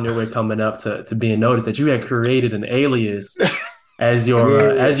 on your way coming up to being noticed, that you had created an alias as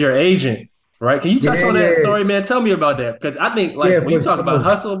your agent, right? Can you touch on that story, man? Tell me about that, because I think when you talk about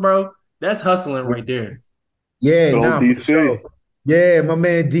hustle, bro, that's hustling right there. Yeah, DC. For sure. Yeah, my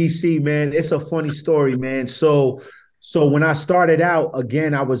man DC, man. It's a funny story, man. So when I started out,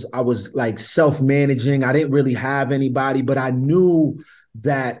 again, I was like self-managing. I didn't really have anybody, but I knew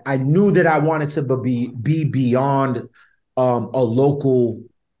that I wanted to be beyond a local,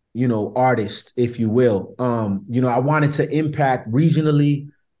 artist, if you will. I wanted to impact regionally.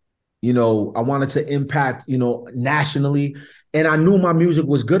 I wanted to impact, nationally. And I knew my music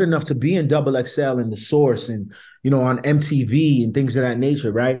was good enough to be in Double XL and The Source and, on MTV and things of that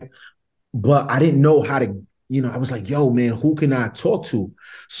nature, right? But I didn't know how to, I was like, yo, man, who can I talk to?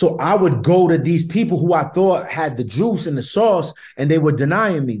 So I would go to these people who I thought had the juice and the sauce, and they were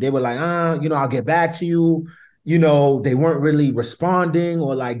denying me. They were like, I'll get back to you. They weren't really responding,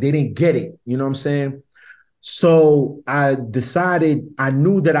 or like they didn't get it. You know what I'm saying? So I decided, I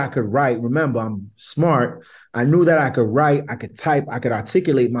knew that I could write. Remember, I'm smart. I knew that I could write, I could type, I could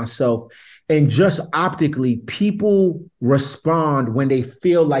articulate myself. And just optically, people respond when they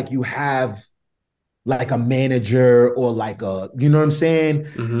feel like you have like a manager or like you know what I'm saying?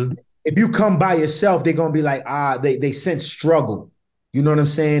 Mm-hmm. If you come by yourself, they're going to be like, they sense struggle. You know what I'm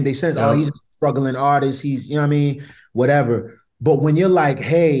saying? They sense, he's a struggling artist. He's, you know what I mean? Whatever. But when you're like,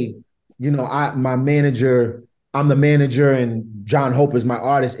 hey, I'm the manager and John Hope is my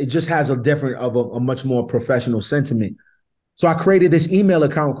artist, it just has a much more professional sentiment. So I created this email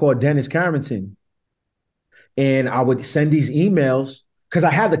account called Dennis Carrington. And I would send these emails because I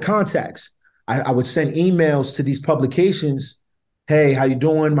had the contacts. I would send emails to these publications. Hey, how you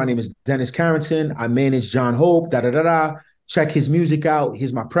doing? My name is Dennis Carrington. I manage John Hope, da-da-da-da. Check his music out.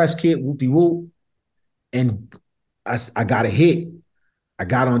 Here's my press kit, whoop-de-whoop. And I got a hit. I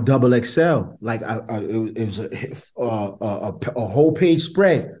got on Double XL. Like it was a whole page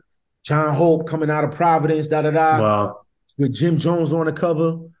spread. John Hope coming out of Providence, da-da-da. Wow. With Jim Jones on the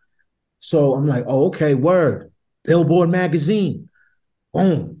cover. So I'm like, oh, okay, word. Billboard magazine.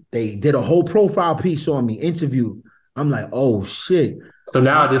 Boom. They did a whole profile piece on me, interview. I'm like, oh, shit. So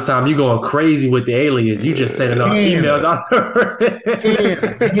now this time you going crazy with the alias. You just sending out emails.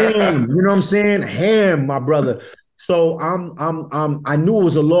 Ham, you know what I'm saying? Ham, my brother. So I knew it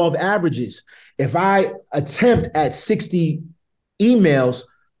was a law of averages. If I attempt at 60 emails,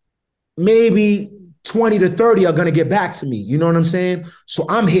 maybe 20 to 30 are going to get back to me. You know what I'm saying? So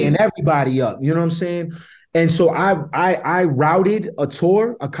I'm hitting everybody up. You know what I'm saying? And so I routed a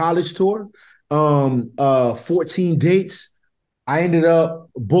tour, a college tour, 14 dates. I ended up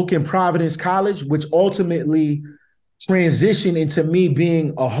booking Providence College, which ultimately transitioned into me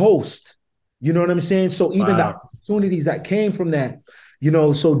being a host. You know what I'm saying? So even the opportunities that came from that,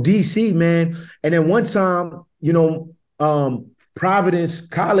 so DC, man. And then one time, Providence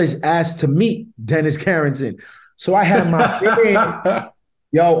College asked to meet Dennis Carrington. So I had my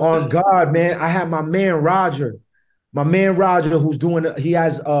on God, man. I had my man Roger, who's he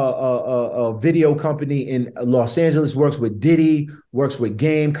has a video company in Los Angeles, works with Diddy, works with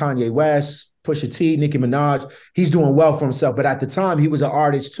Game, Kanye West, Pusha T, Nicki Minaj. He's doing well for himself. But at the time, he was an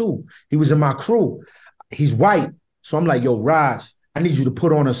artist too. He was in my crew. He's white. So I'm like, yo, Raj, I need you to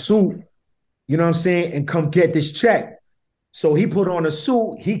put on a suit, you know what I'm saying, and come get this check. So he put on a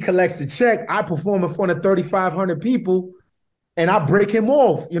suit, he collects the check. I perform in front of 3,500 people. and I break him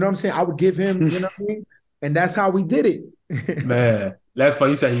off. You know what I'm saying? I would give him, you know what I mean? And that's how we did it. Man, that's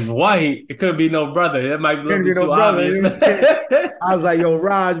funny. You said he's white. It couldn't be no brother. That might Can't be be no too brother. obvious. You know what I'm saying? I was like, yo,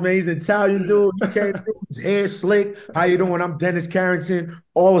 Raj, man, he's an Italian dude. He came through, his hair slick. How you doing? I'm Dennis Carrington,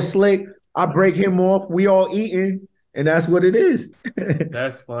 all slick. I break him off. We all eating, and that's what it is.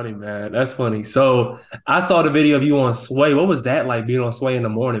 That's funny, man. That's funny. So I saw the video of you on Sway. What was that like being on Sway in the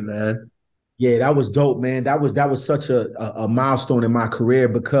morning, man? Yeah, that was dope, man. That was such a milestone in my career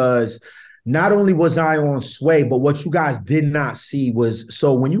because not only was I on Sway, but what you guys did not see was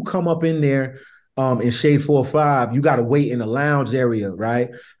so when you come up in there in Shade 4-5, you got to wait in the lounge area, right?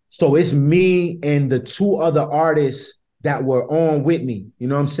 So it's me and the two other artists that were on with me. You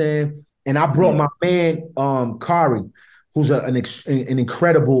know what I'm saying? And I brought my man Kari, who's an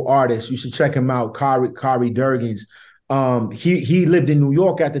incredible artist. You should check him out, Kari Durgans. He lived in New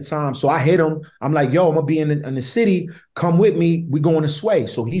York at the time. So I hit him. I'm like, yo, I'm gonna be in the city. Come with me. We going to Sway.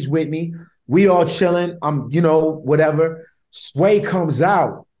 So he's with me. We all chilling. Whatever. Sway comes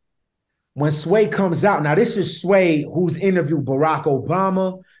out. When Sway comes out, now this is Sway who's interviewed Barack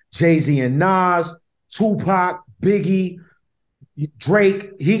Obama, Jay-Z and Nas, Tupac, Biggie,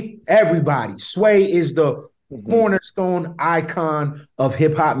 Drake, everybody. Sway is the cornerstone icon of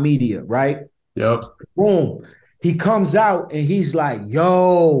hip-hop media, right? Yep. Boom. He comes out and he's like,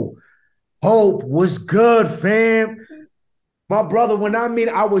 yo, Hope, what's good, fam? My brother,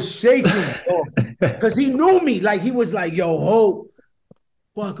 I was shaking because he knew me. Like, he was like, yo, Hope,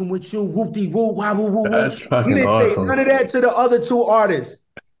 fucking with you, whoop-de-whoop, wah-woo-woo-woo. That's fucking He didn't awesome. say none of that to the other two artists.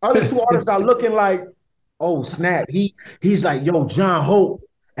 Other two artists are looking like, oh, snap. He's like, yo, John Hope.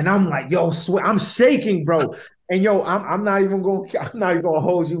 And I'm like, yo, I'm shaking, bro. And yo, I'm not even gonna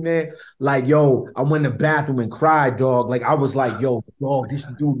hold you, man. Like, yo, I went in the bathroom and cried, dog. Like, I was like, yo, dog, this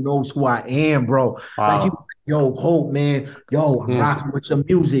dude knows who I am, bro. Wow. Like, he was like, yo, Hope, man. Yo, I'm rocking with your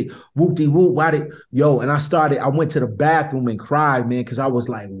music. Whoop-de-whoop, and I went to the bathroom and cried, man, because I was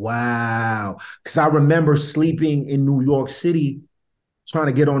like, wow. Because I remember sleeping in New York City trying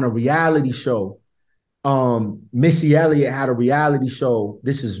to get on a reality show. Missy Elliott had a reality show.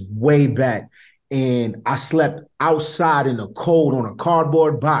 This is way back. And I slept outside in the cold on a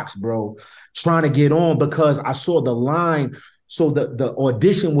cardboard box, bro, trying to get on because I saw the line. So the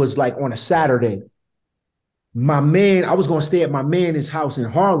audition was like on a Saturday. I was going to stay at my man's house in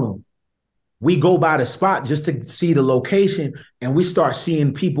Harlem. We go by the spot just to see the location and we start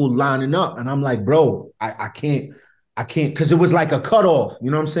seeing people lining up. And I'm like, bro, I can't, because it was like a cutoff. You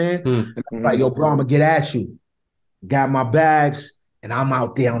know what I'm saying? And I was like, yo, bro, I'm going to get at you. Got my bags. And I'm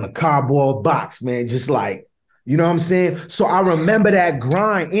out there on a cardboard box, man, just like, you know what I'm saying? So I remember that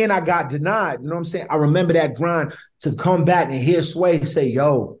grind and I got denied. You know what I'm saying? I remember that grind to come back and hear Sway say,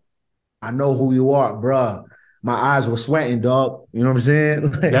 yo, I know who you are, bruh. My eyes were sweating, dog. You know what I'm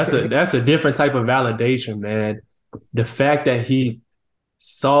saying? That's a different type of validation, man. The fact that he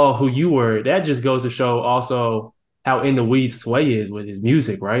saw who you were, that just goes to show also how in the weeds Sway is with his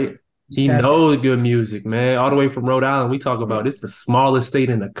music, right? He knows good music, man. All the way from Rhode Island, we talk about it's the smallest state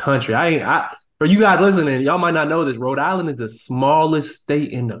in the country. For you guys listening, y'all might not know this. Rhode Island is the smallest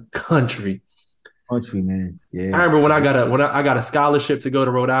state in the country. Country, man. Yeah. I remember when I got a scholarship to go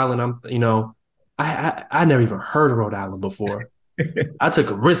to Rhode Island. I never even heard of Rhode Island before. I took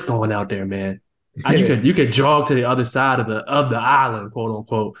a risk going out there, man. You could jog to the other side of the island, quote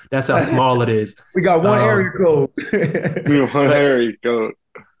unquote. That's how small it is. We got one area code. Area code.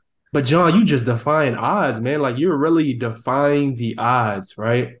 But John, you just defying odds, man. Like you're really defying the odds,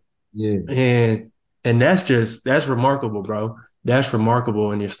 right? Yeah. And that's remarkable, bro. That's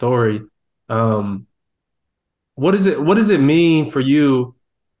remarkable in your story. What does it mean for you?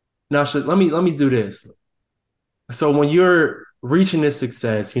 Now, let me do this. So when you're reaching this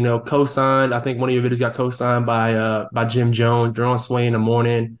success, co-signed, I think one of your videos got co-signed by Jim Jones. You're on Sway in the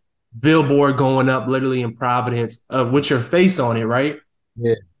morning, Billboard going up literally in Providence, with your face on it, right?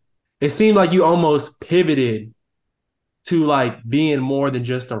 Yeah. It seemed like you almost pivoted to like being more than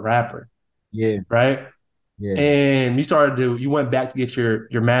just a rapper. Yeah. Right. Yeah. And you went back to get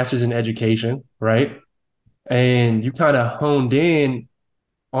your master's in education. Right. And you kind of honed in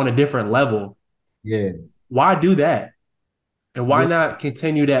on a different level. Yeah. Why do that? And why not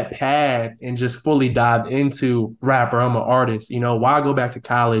continue that path and just fully dive into rapper? I'm an artist. Why go back to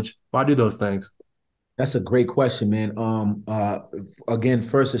college? Why do those things? That's a great question, man. Again,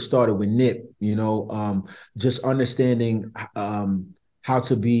 first it started with Nip, just understanding that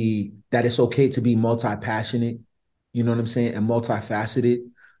it's okay to be multi-passionate, you know what I'm saying, and multifaceted.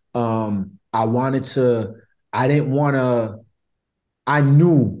 I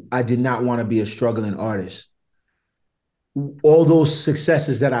knew I did not want to be a struggling artist. all those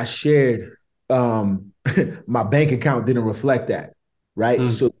successes that I shared, my bank account didn't reflect that, right?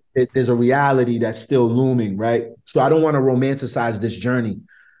 Mm. So there's a reality that's still looming, right? So I don't want to romanticize this journey.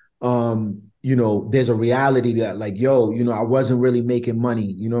 There's a reality that like, yo, I wasn't really making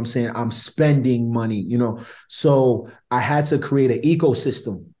money. You know what I'm saying? I'm spending money, So I had to create an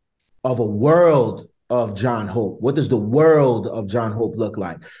ecosystem of a world of John Hope. What does the world of John Hope look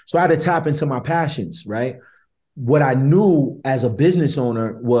like? So I had to tap into my passions, right? What I knew as a business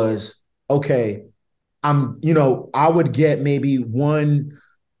owner was, okay, I would get maybe one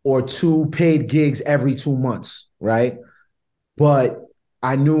or two paid gigs every 2 months, right? But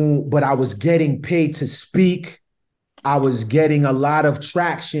but I was getting paid to speak. I was getting a lot of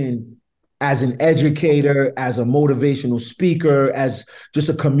traction as an educator, as a motivational speaker, as just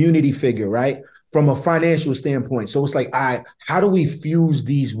a community figure, right? From a financial standpoint. So it's like, how do we fuse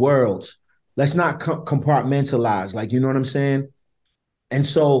these worlds? Let's not compartmentalize, like, you know what I'm saying? And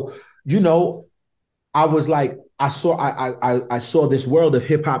so, you know, I was like, I saw this world of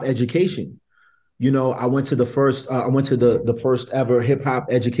hip hop education. I went to the first ever hip hop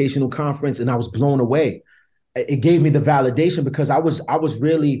educational conference, and I was blown away. It gave me the validation because I was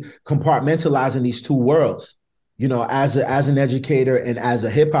really compartmentalizing these two worlds, as an educator and as a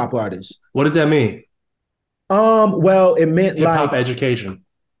hip hop artist. What does that mean? Well, it meant Hip like, hop education.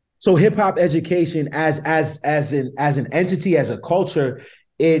 so hip hop education as an entity, as a culture,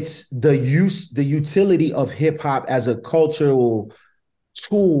 it's the utility of hip hop as a cultural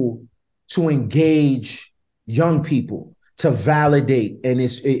tool to engage young people, to validate, and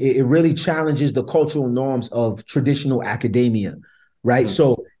it really challenges the cultural norms of traditional academia, right? Mm.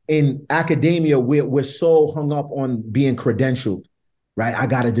 So in academia, we're so hung up on being credentialed, right? I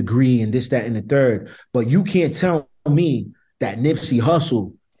got a degree and this, that, and the third, but you can't tell me that Nipsey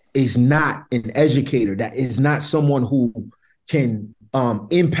Hussle is not an educator, that is not someone who can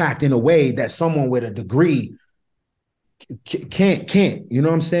impact in a way that someone with a degree can't. You know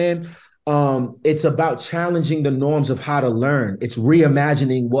what I'm saying? It's about challenging the norms of how to learn. It's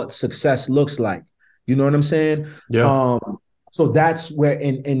reimagining what success looks like. You know what I'm saying? Yeah. So that's where,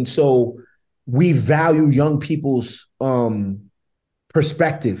 and so we value young people's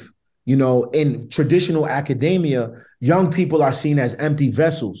perspective. In traditional academia, young people are seen as empty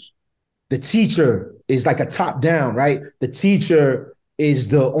vessels. The teacher is like a top down, right? The teacher is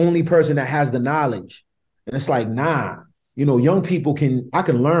the only person that has the knowledge. And it's like, nah, young people I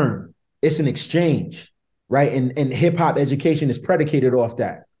can learn. It's an exchange, right? And hip hop education is predicated off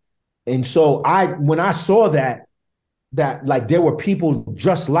that. And so when I saw that like there were people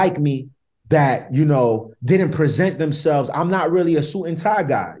just like me that, didn't present themselves. I'm not really a suit and tie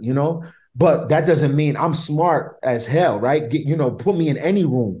guy, but that doesn't mean I'm smart as hell, right? Put me in any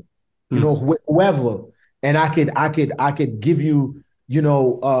room, whoever, and I could give you,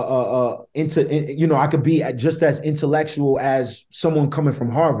 I could be just as intellectual as someone coming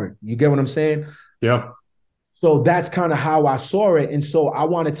from Harvard. You get what I'm saying? Yeah. So that's kind of how I saw it. And so I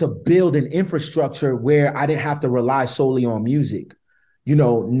wanted to build an infrastructure where I didn't have to rely solely on music.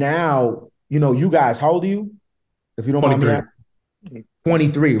 Now, you guys, how old are you? If you don't mind me 23. asking.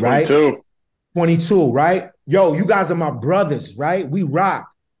 23, right? 22. 22, right? Yo, you guys are my brothers, right? We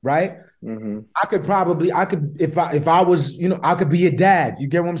rock, right? Mm-hmm. If I was, I could be your dad. You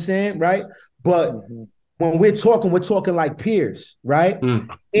get what I'm saying, right? But when we're talking like peers, right?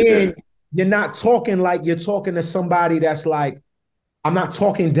 Mm. And you're not talking like you're talking to somebody that's like, I'm not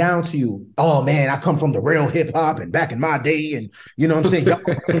talking down to you. Oh man, I come from the real hip hop and back in my day, and you know what I'm saying, y'all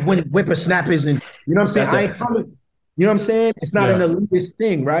whippersnappers, and you know what I'm saying. I ain't coming. You know what I'm saying? It's not an elitist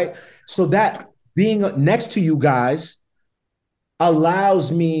thing, right? So that being next to you guys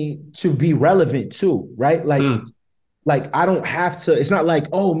allows me to be relevant too, right? Like I don't have to. It's not like,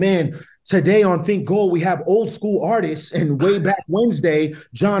 oh man, today on Think Gold we have old school artists, and way back Wednesday,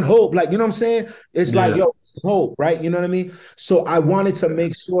 John Hope. Like, you know what I'm saying? It's like, yo, it's Hope, right? You know what I mean? So I wanted to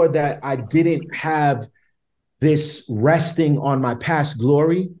make sure that I didn't have this resting on my past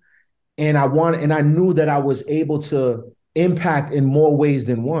glory, and I knew that I was able to impact in more ways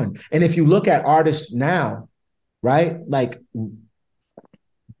than one. And if you look at artists now, right, like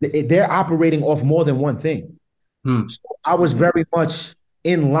they're operating off more than one thing. So I was very much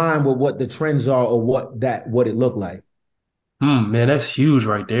in line with what the trends are, or what it looked like. Man, that's huge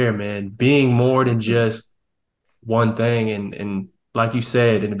right there, man. Being more than just one thing, and like you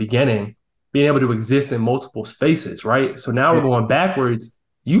said in the beginning, being able to exist in multiple spaces, right? So now we're going backwards.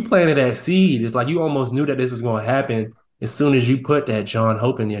 You planted that seed. It's like you almost knew that this was going to happen as soon as you put that John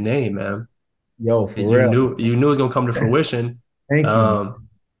Hope in your name, man. Yo, for You real. knew it was going to come to fruition. Thank you.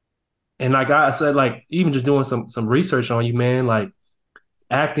 And like I said, like even just doing some research on you, man, like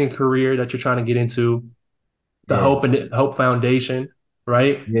acting career that you're trying to get into, the Yeah, Hope Foundation,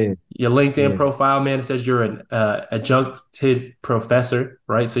 right? yeah, Your LinkedIn yeah. profile, man, it says you're an adjuncted professor,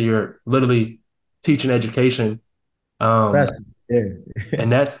 right? So you're literally teaching education. That's Um, yeah.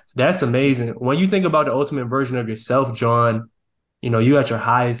 and that's amazing. When you think about the ultimate version of yourself, John, you at your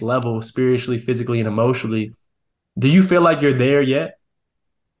highest level, spiritually, physically, and emotionally. Do you feel like you're there yet?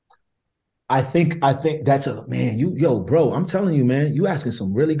 I think that's a man, bro, I'm telling you, man, you asking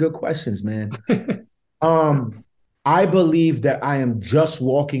some really good questions, man. Um, I believe that I am just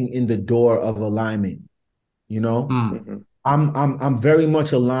walking in the door of alignment, you know? Hmm. Mm-hmm. I'm very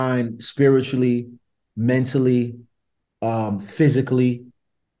much aligned spiritually, mentally, physically,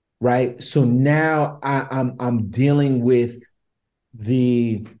 right? So now I'm dealing with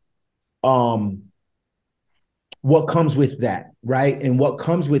the um what comes with that, right? And what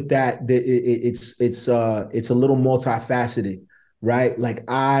comes with that, it's a little multifaceted, right? Like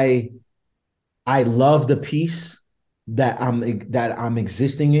I love the peace that I'm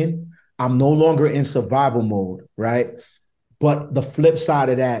existing in. I'm no longer in survival mode, right? But the flip side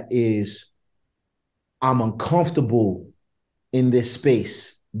of that is I'm uncomfortable in this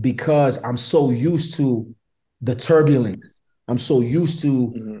space because I'm so used to the turbulence. I'm so used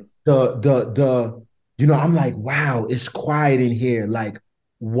to Mm-hmm. I'm like, wow, it's quiet in here. Like,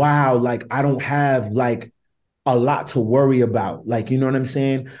 wow, like I don't have like a lot to worry about. Like, you know what I'm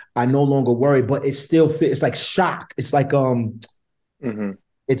saying? I no longer worry, but it still fits. It's like shock. It's like Mm-hmm.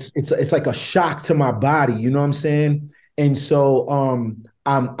 it's like a shock to my body, you know what I'm saying? And so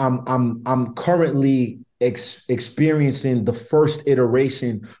I'm currently experiencing the first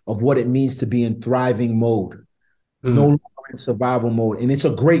iteration of what it means to be in thriving mode, no Hmm. longer in survival mode. And it's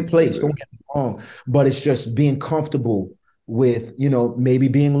a great place, Yeah. don't get me wrong, but it's just being comfortable with, maybe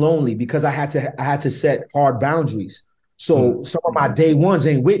being lonely because I had to set hard boundaries. Hmm. So some of my Mm-hmm. day ones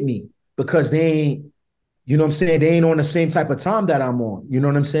ain't with me because they ain't, you know what I'm saying? They ain't on the same type of time that I'm on. You know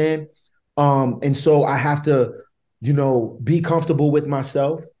what I'm saying? And so I have to, be comfortable with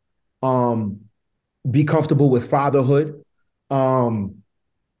myself, um, be comfortable with fatherhood. Um,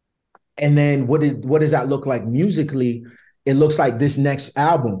 and then what does that look like musically? It looks like this next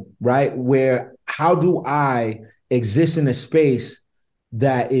album, right? Where how do I exist in a space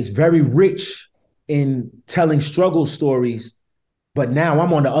that is very rich in telling struggle stories, but now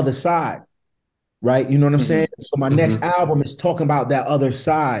I'm on the other side, right? You know what I'm Mm-hmm. saying? So my next Hmm. album is talking about that other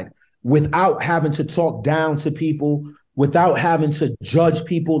side without having to talk down to people, without having to judge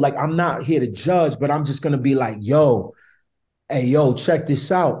people. Like I'm not here to judge, but I'm just gonna be like, yo, hey, yo, check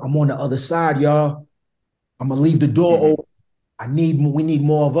this out. I'm on the other side, y'all. I'm gonna leave the door Mm-hmm. open. We need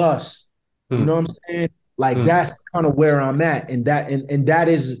more of us. You know Hmm. what I'm saying? Like Hmm. that's kind of where I'm at. And that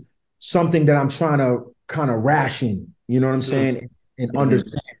is something that I'm trying to kind of ration, you know what I'm Hmm. saying? And Mm-hmm.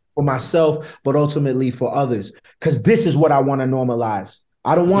 understand for myself, but ultimately for others. Because this is what I want to normalize.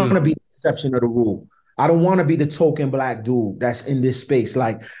 I don't want Hmm. to be the exception of the rule. I don't want to be the token black dude that's in this space.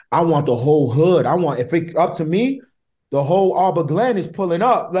 Like I want the whole hood. If it up to me, the whole Arbor Glen is pulling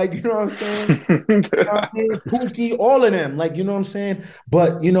up. Like, you know what I'm saying? I mean, Pookie, all of them, like, you know what I'm saying?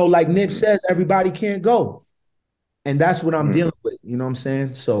 But, like Nip Mm-hmm. says, everybody can't go. And that's what I'm Mm-hmm. dealing with, you know what I'm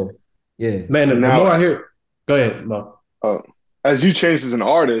saying? So, yeah. Man, the Now, more I hear, go ahead, Mo. uh, as you change as an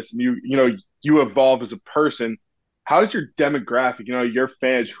artist, and you evolve as a person. How's your demographic? Your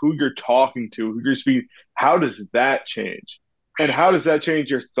fans, who you're talking to, who you're speaking. How does that change? And how does that change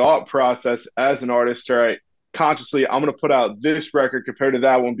your thought process as an artist? All right, consciously, I'm going to put out this record compared to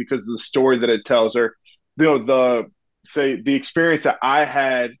that one because of the story that it tells, or the experience that I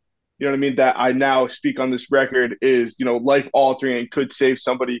had. You know what I mean? That I now speak on this record is life altering and could save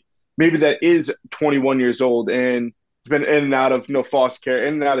somebody maybe that is 21 years old and been in and out of foster care,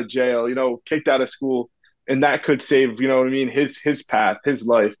 in and out of jail, kicked out of school, and that could save what I mean, his path, his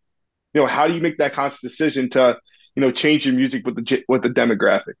life. How do you make that conscious decision to change your music with the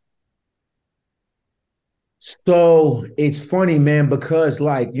demographic? So it's funny, man, because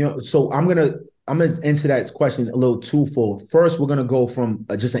like, so I'm gonna answer that question a little twofold. First, we're gonna go from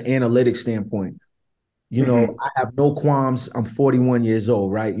just an analytic standpoint. Mm-hmm. I have no qualms. I'm 41 years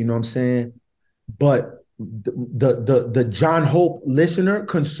old, right? You know what I'm saying? But the John Hope listener,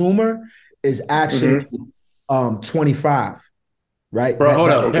 consumer is actually Mm-hmm. 25, right? Bro, That hold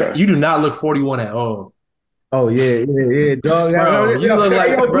that up. Okay. You do not look 41 at all. Oh yeah, dog. Bro, you look Hey, like,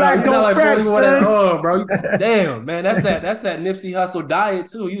 yo, bro, black you not don't like crack, 41 at son. all, bro. Damn, man, that's that Nipsey Hussle diet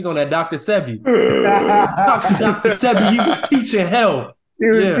too. He was on that Dr. Sebi. Talk to Dr. Sebi. He was teaching hell. He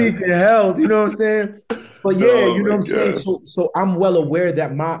was Yeah. teaching health, you know what I'm saying? But yeah, Oh you know my what I'm saying? God. So I'm well aware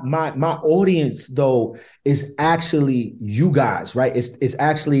that my audience though is actually you guys, right? It's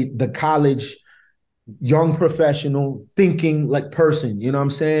actually the college young professional thinking like person, you know what I'm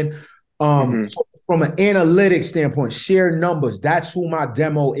saying? Hmm. So from an analytics standpoint, share numbers, that's who my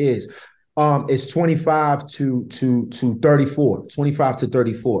demo is. It's 25 to 34, 25 to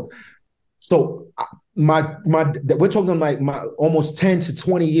 34. So my we're talking like my almost 10 to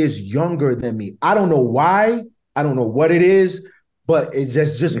 20 years younger than me. I don't know why. I don't know what it is, but it's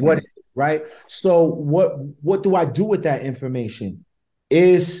just what Hmm. it is, right? So what do I do with that information?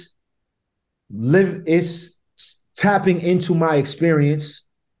 Is is tapping into my experience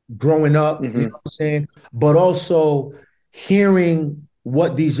growing up, you know Hmm. what I'm saying? But also hearing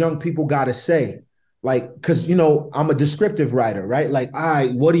what these young people got to say. Like, because, I'm a descriptive writer, right? Like, all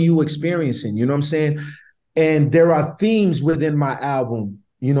right, what are you experiencing? You know what I'm saying? And there are themes within my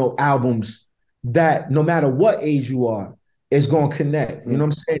albums that no matter what age you are, it's going to connect. You know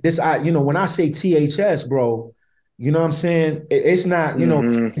what I'm saying? When I say THS, bro, you know what I'm saying? It's not,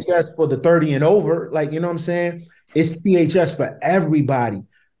 Hmm. THS for the 30 and over. Like, you know what I'm saying? It's THS for everybody.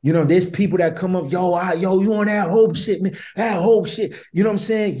 There's people that come up, you on that hope shit, man. That hope shit. You know what I'm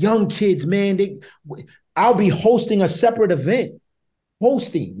saying? Young kids, man. I'll be hosting a separate event,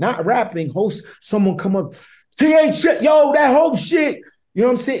 hosting, not rapping, host. Someone come up, that hope shit. You know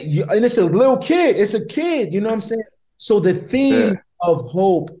what I'm saying? And it's a little kid. It's a kid. You know what I'm saying? So the theme Yeah. of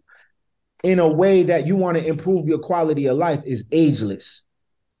hope in a way that you want to improve your quality of life is ageless.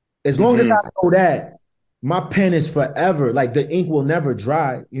 As long as Hmm. I know that, my pen is forever. Like the ink will never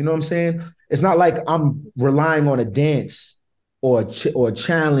dry. You know what I'm saying? It's not like I'm relying on a dance or a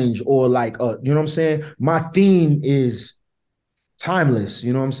challenge or like you know what I'm saying? My theme is timeless.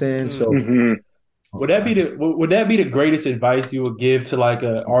 You know what I'm saying? So Hmm. Would that be the greatest advice you would give to like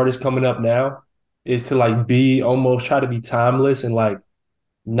an artist coming up now? Is to like be almost try to be timeless and like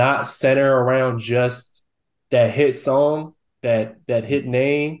not center around just that hit song, that hit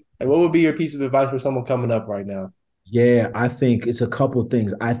name? Like, what would be your piece of advice for someone coming up right now? yeah, I think it's a couple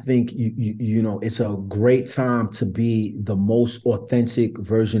things. I think it's a great time to be the most authentic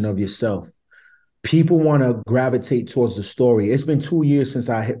version of yourself. People want to gravitate towards the story. It's been 2 years since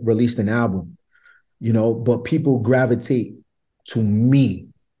I released an album, but people gravitate to me,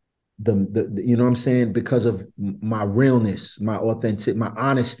 you know what I'm saying, because of my realness, my authentic, my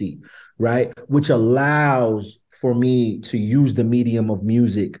honesty, right? Which allows for me to use the medium of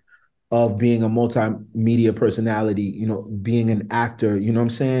music, of being a multimedia personality, being an actor, you know what I'm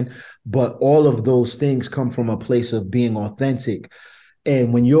saying? But all of those things come from a place of being authentic.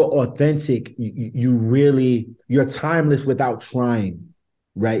 And when you're authentic, you're timeless without trying,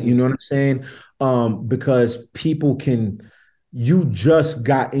 right? You Mm, know what I'm saying? Because you just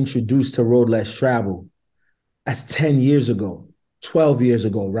got introduced to Road Less Travel. That's 10 years ago, 12 years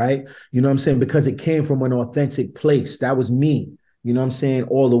ago, right? You know what I'm saying? Because it came from an authentic place. That was me, you know what I'm saying?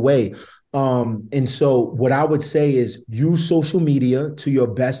 All the way. And so what I would say is use social media to your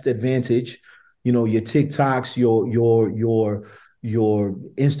best advantage. Your TikToks, your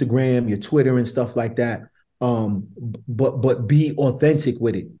Instagram, your Twitter and stuff like that. But be authentic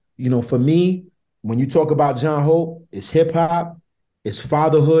with it. For me, when you talk about John Hope, it's hip hop, it's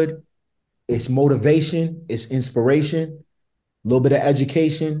fatherhood, it's motivation, it's inspiration, a little bit of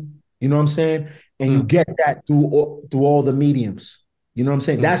education. You know what I'm saying? And you mm, get that through all the mediums. You know what I'm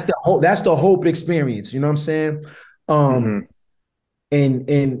saying? mm, That's the hope experience. You know what I'm saying? Um, Hmm.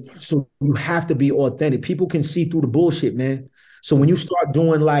 and so you have to be authentic. People can see through the bullshit, man. So when mm. you start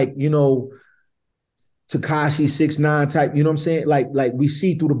doing like, Takashi 6ix9ine type, you know what I'm saying? Like we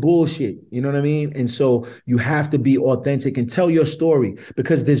see through the bullshit, you know what I mean? And so you have to be authentic and tell your story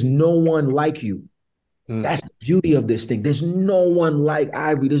because there's no one like you. Mm. That's the beauty of this thing. There's no one like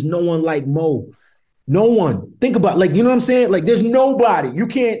Ivory. There's no one like Mo. No one. Think about like, you know what I'm saying? Like there's nobody. You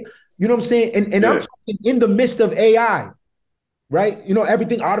can't, you know what I'm saying? And I'm Yeah. talking in the midst of AI, right?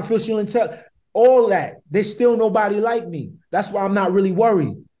 Everything artificial intelligence, all that. There's still nobody like me. That's why I'm not really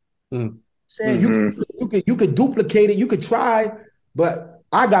worried. Mm. Saying Hmm. you could duplicate it, you could try, but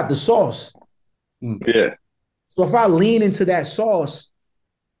I got the sauce. Mm. Yeah. So if I lean into that sauce,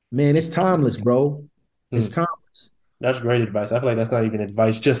 man, it's timeless, bro. It's Mm. timeless. That's great advice. I feel like that's not even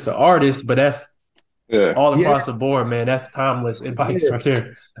advice just to artists, but that's Yeah. all Yeah, across the board, man. That's timeless advice yeah, right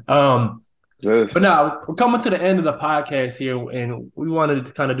there. Um, Yes. but now we're coming to the end of the podcast here, and we wanted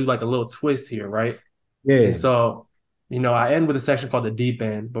to kind of do like a little twist here, right? And yeah, so, I end with a section called the deep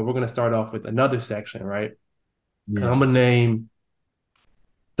end, but we're gonna start off with another section, right? And yeah, I'm gonna name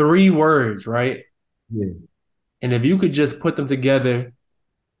three words, right? yeah. And if you could just put them together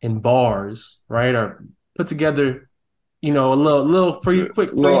in bars, right, or put together, a little quick little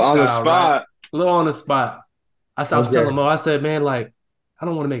freestyle, on the right? spot. A little on the spot. I was Okay. telling Mo, I said, man, like, I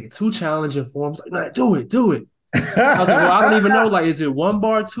don't want to make it too challenging for him. He's like, nah, do it. I was like, well, I don't even know. Like, is it 1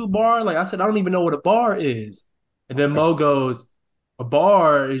 bar, 2 bar? Like I said, I don't even know what a bar is. And then Mo goes, a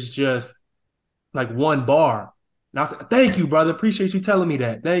bar is just like 1 bar. And I said, thank you, brother. Appreciate you telling me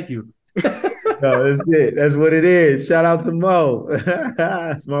that. Thank you. No, that's it. That's what it is. Shout out to Mo.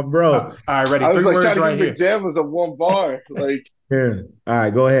 That's my bro. All right, ready. I was 3 like words trying to right give here. examples of 1 bar. Like, Yeah. All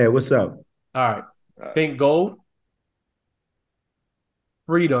right, go ahead. What's up? All right. Think gold,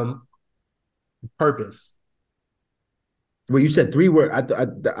 freedom, purpose. Well, you said 3 words.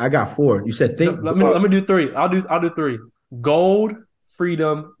 I got 4. You said think. So let me do 3. I'll do 3. Gold,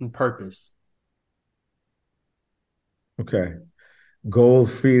 freedom, and purpose. Okay.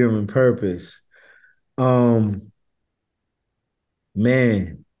 Gold, freedom, and purpose. Man.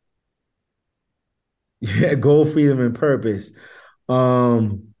 Yeah, gold, freedom, and purpose.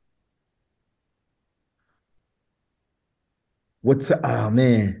 Man.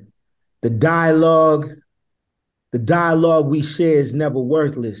 The dialogue we share is never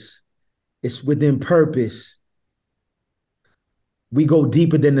worthless. It's within purpose. We go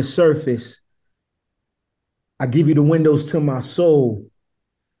deeper than the surface. I give you the windows to my soul.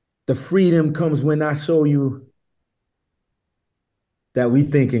 The freedom comes when I show you that we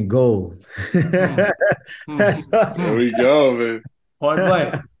think in gold. there we go, man. Point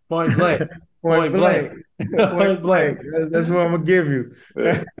blank. Point blank. That's what I'm gonna give you.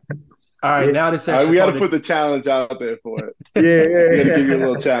 All right, now this section. We got to put the challenge out there for it. Yeah. We got to give you a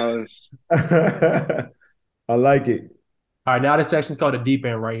little challenge. I like it. All right, now this section's called the deep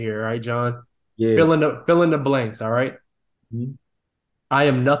end right here, all right, John? Yeah. Fill in the blanks, all right? Mm-hmm. I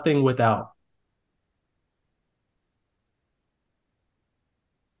am nothing without.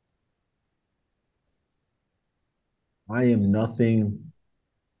 I am nothing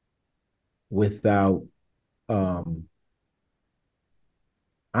without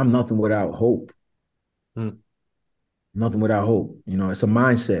I'm nothing without hope. Nothing without hope. It's a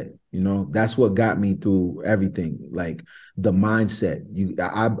mindset. That's what got me through everything. Like the mindset.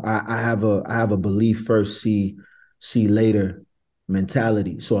 I have a belief first, see later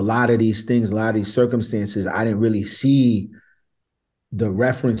mentality. So a lot of these things, a lot of these circumstances, I didn't really see the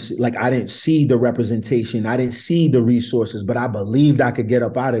reference. Like I didn't see the representation. I didn't see the resources, but I believed I could get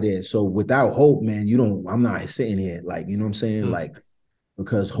up out of there. So without hope, man, I'm not sitting here. Like, you know what I'm saying? Like,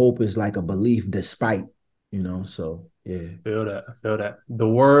 because hope is like a belief despite, so yeah. I feel that. The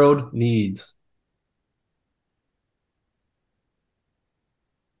world needs.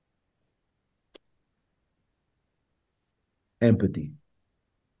 Empathy.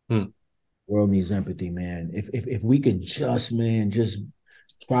 World needs empathy, man. If we could just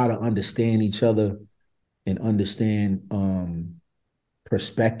try to understand each other and understand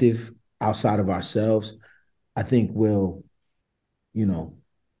perspective outside of ourselves, I think we'll a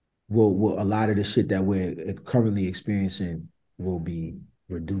lot of the shit that we're currently experiencing will be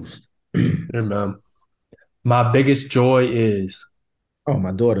reduced. Yeah, man. My biggest joy is. Oh,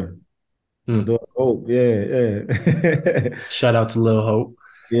 my daughter. My daughter Hope. Yeah. Shout out to Lil Hope.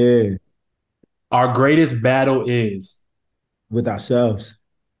 Yeah. Our greatest battle is with ourselves.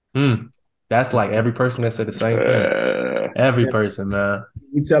 That's like every person that said the same thing. Every person, man.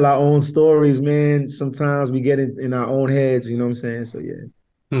 We tell our own stories, man. Sometimes we get in our own heads, you know what I'm saying? So yeah.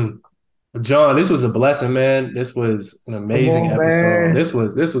 John, this was a blessing, man. This was an amazing episode. Man. This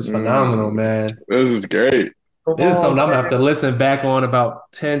was phenomenal, man. This is great. This is something I'm gonna have to listen back on about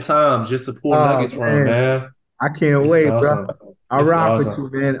 10 times just to pull nuggets from, man. I can't wait, awesome. Bro. I rock with you,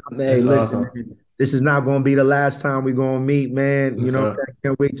 man. Hey, listen, man, this is not gonna be the last time we're gonna meet, man. You know, I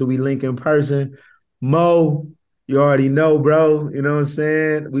can't wait till we link in person. Mo, you already know, bro. You know what I'm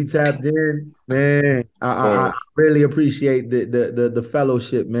saying? We tapped in, man. I really appreciate the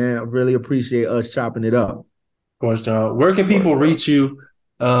fellowship, man. I really appreciate us chopping it up. Of course, John. Where can people reach you?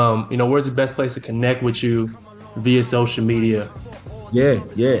 Where's the best place to connect with you via social media? Yeah.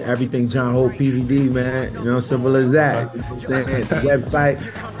 Everything John Hope PVD, man. Simple as that. You know what I'm saying? The website,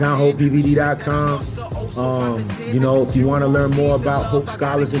 johnhopepvd.com. If you want to learn more about Hope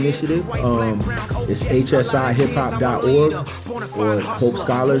Scholars Initiative, it's hsihiphop.org or Hope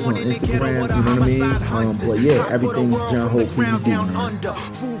Scholars on Instagram, you know what I mean? But yeah, everything John Hope PVD, man.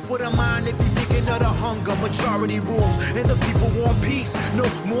 Food for the mind if you're thinking of the hunger. Majority rules and the people want peace. No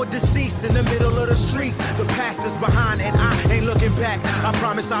more deceased in the middle of the streets. The past is behind and I ain't looking back. I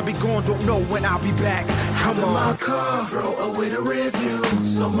promise I'll be gone, don't know when I'll be back. Come on. My car, throw away the rear view.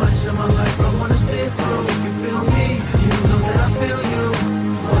 So much of my life I wanna steer through. If you feel me, you know that I feel you.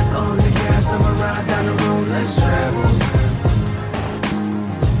 Foot on the gas, I'ma ride down the road.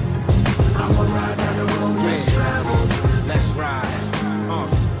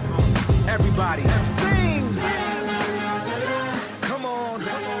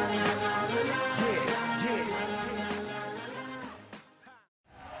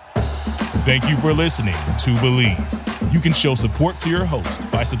 Thank you for listening to Believe. You can show support to your host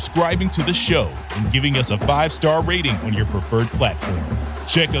by subscribing to the show and giving us a 5-star rating on your preferred platform.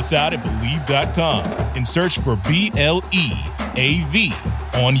 Check us out at Believe.com and search for BLEAV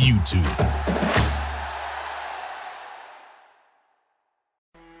on YouTube.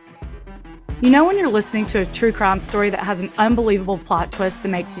 You know when you're listening to a true crime story that has an unbelievable plot twist that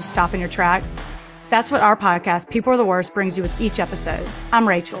makes you stop in your tracks? That's what our podcast, People Are the Worst, brings you with each episode. I'm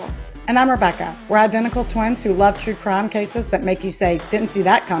Rachel. And I'm Rebecca. We're identical twins who love true crime cases that make you say, didn't see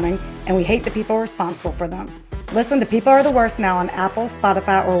that coming, and we hate the people responsible for them. Listen to People Are the Worst now on Apple,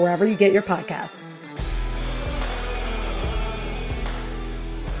 Spotify, or wherever you get your podcasts.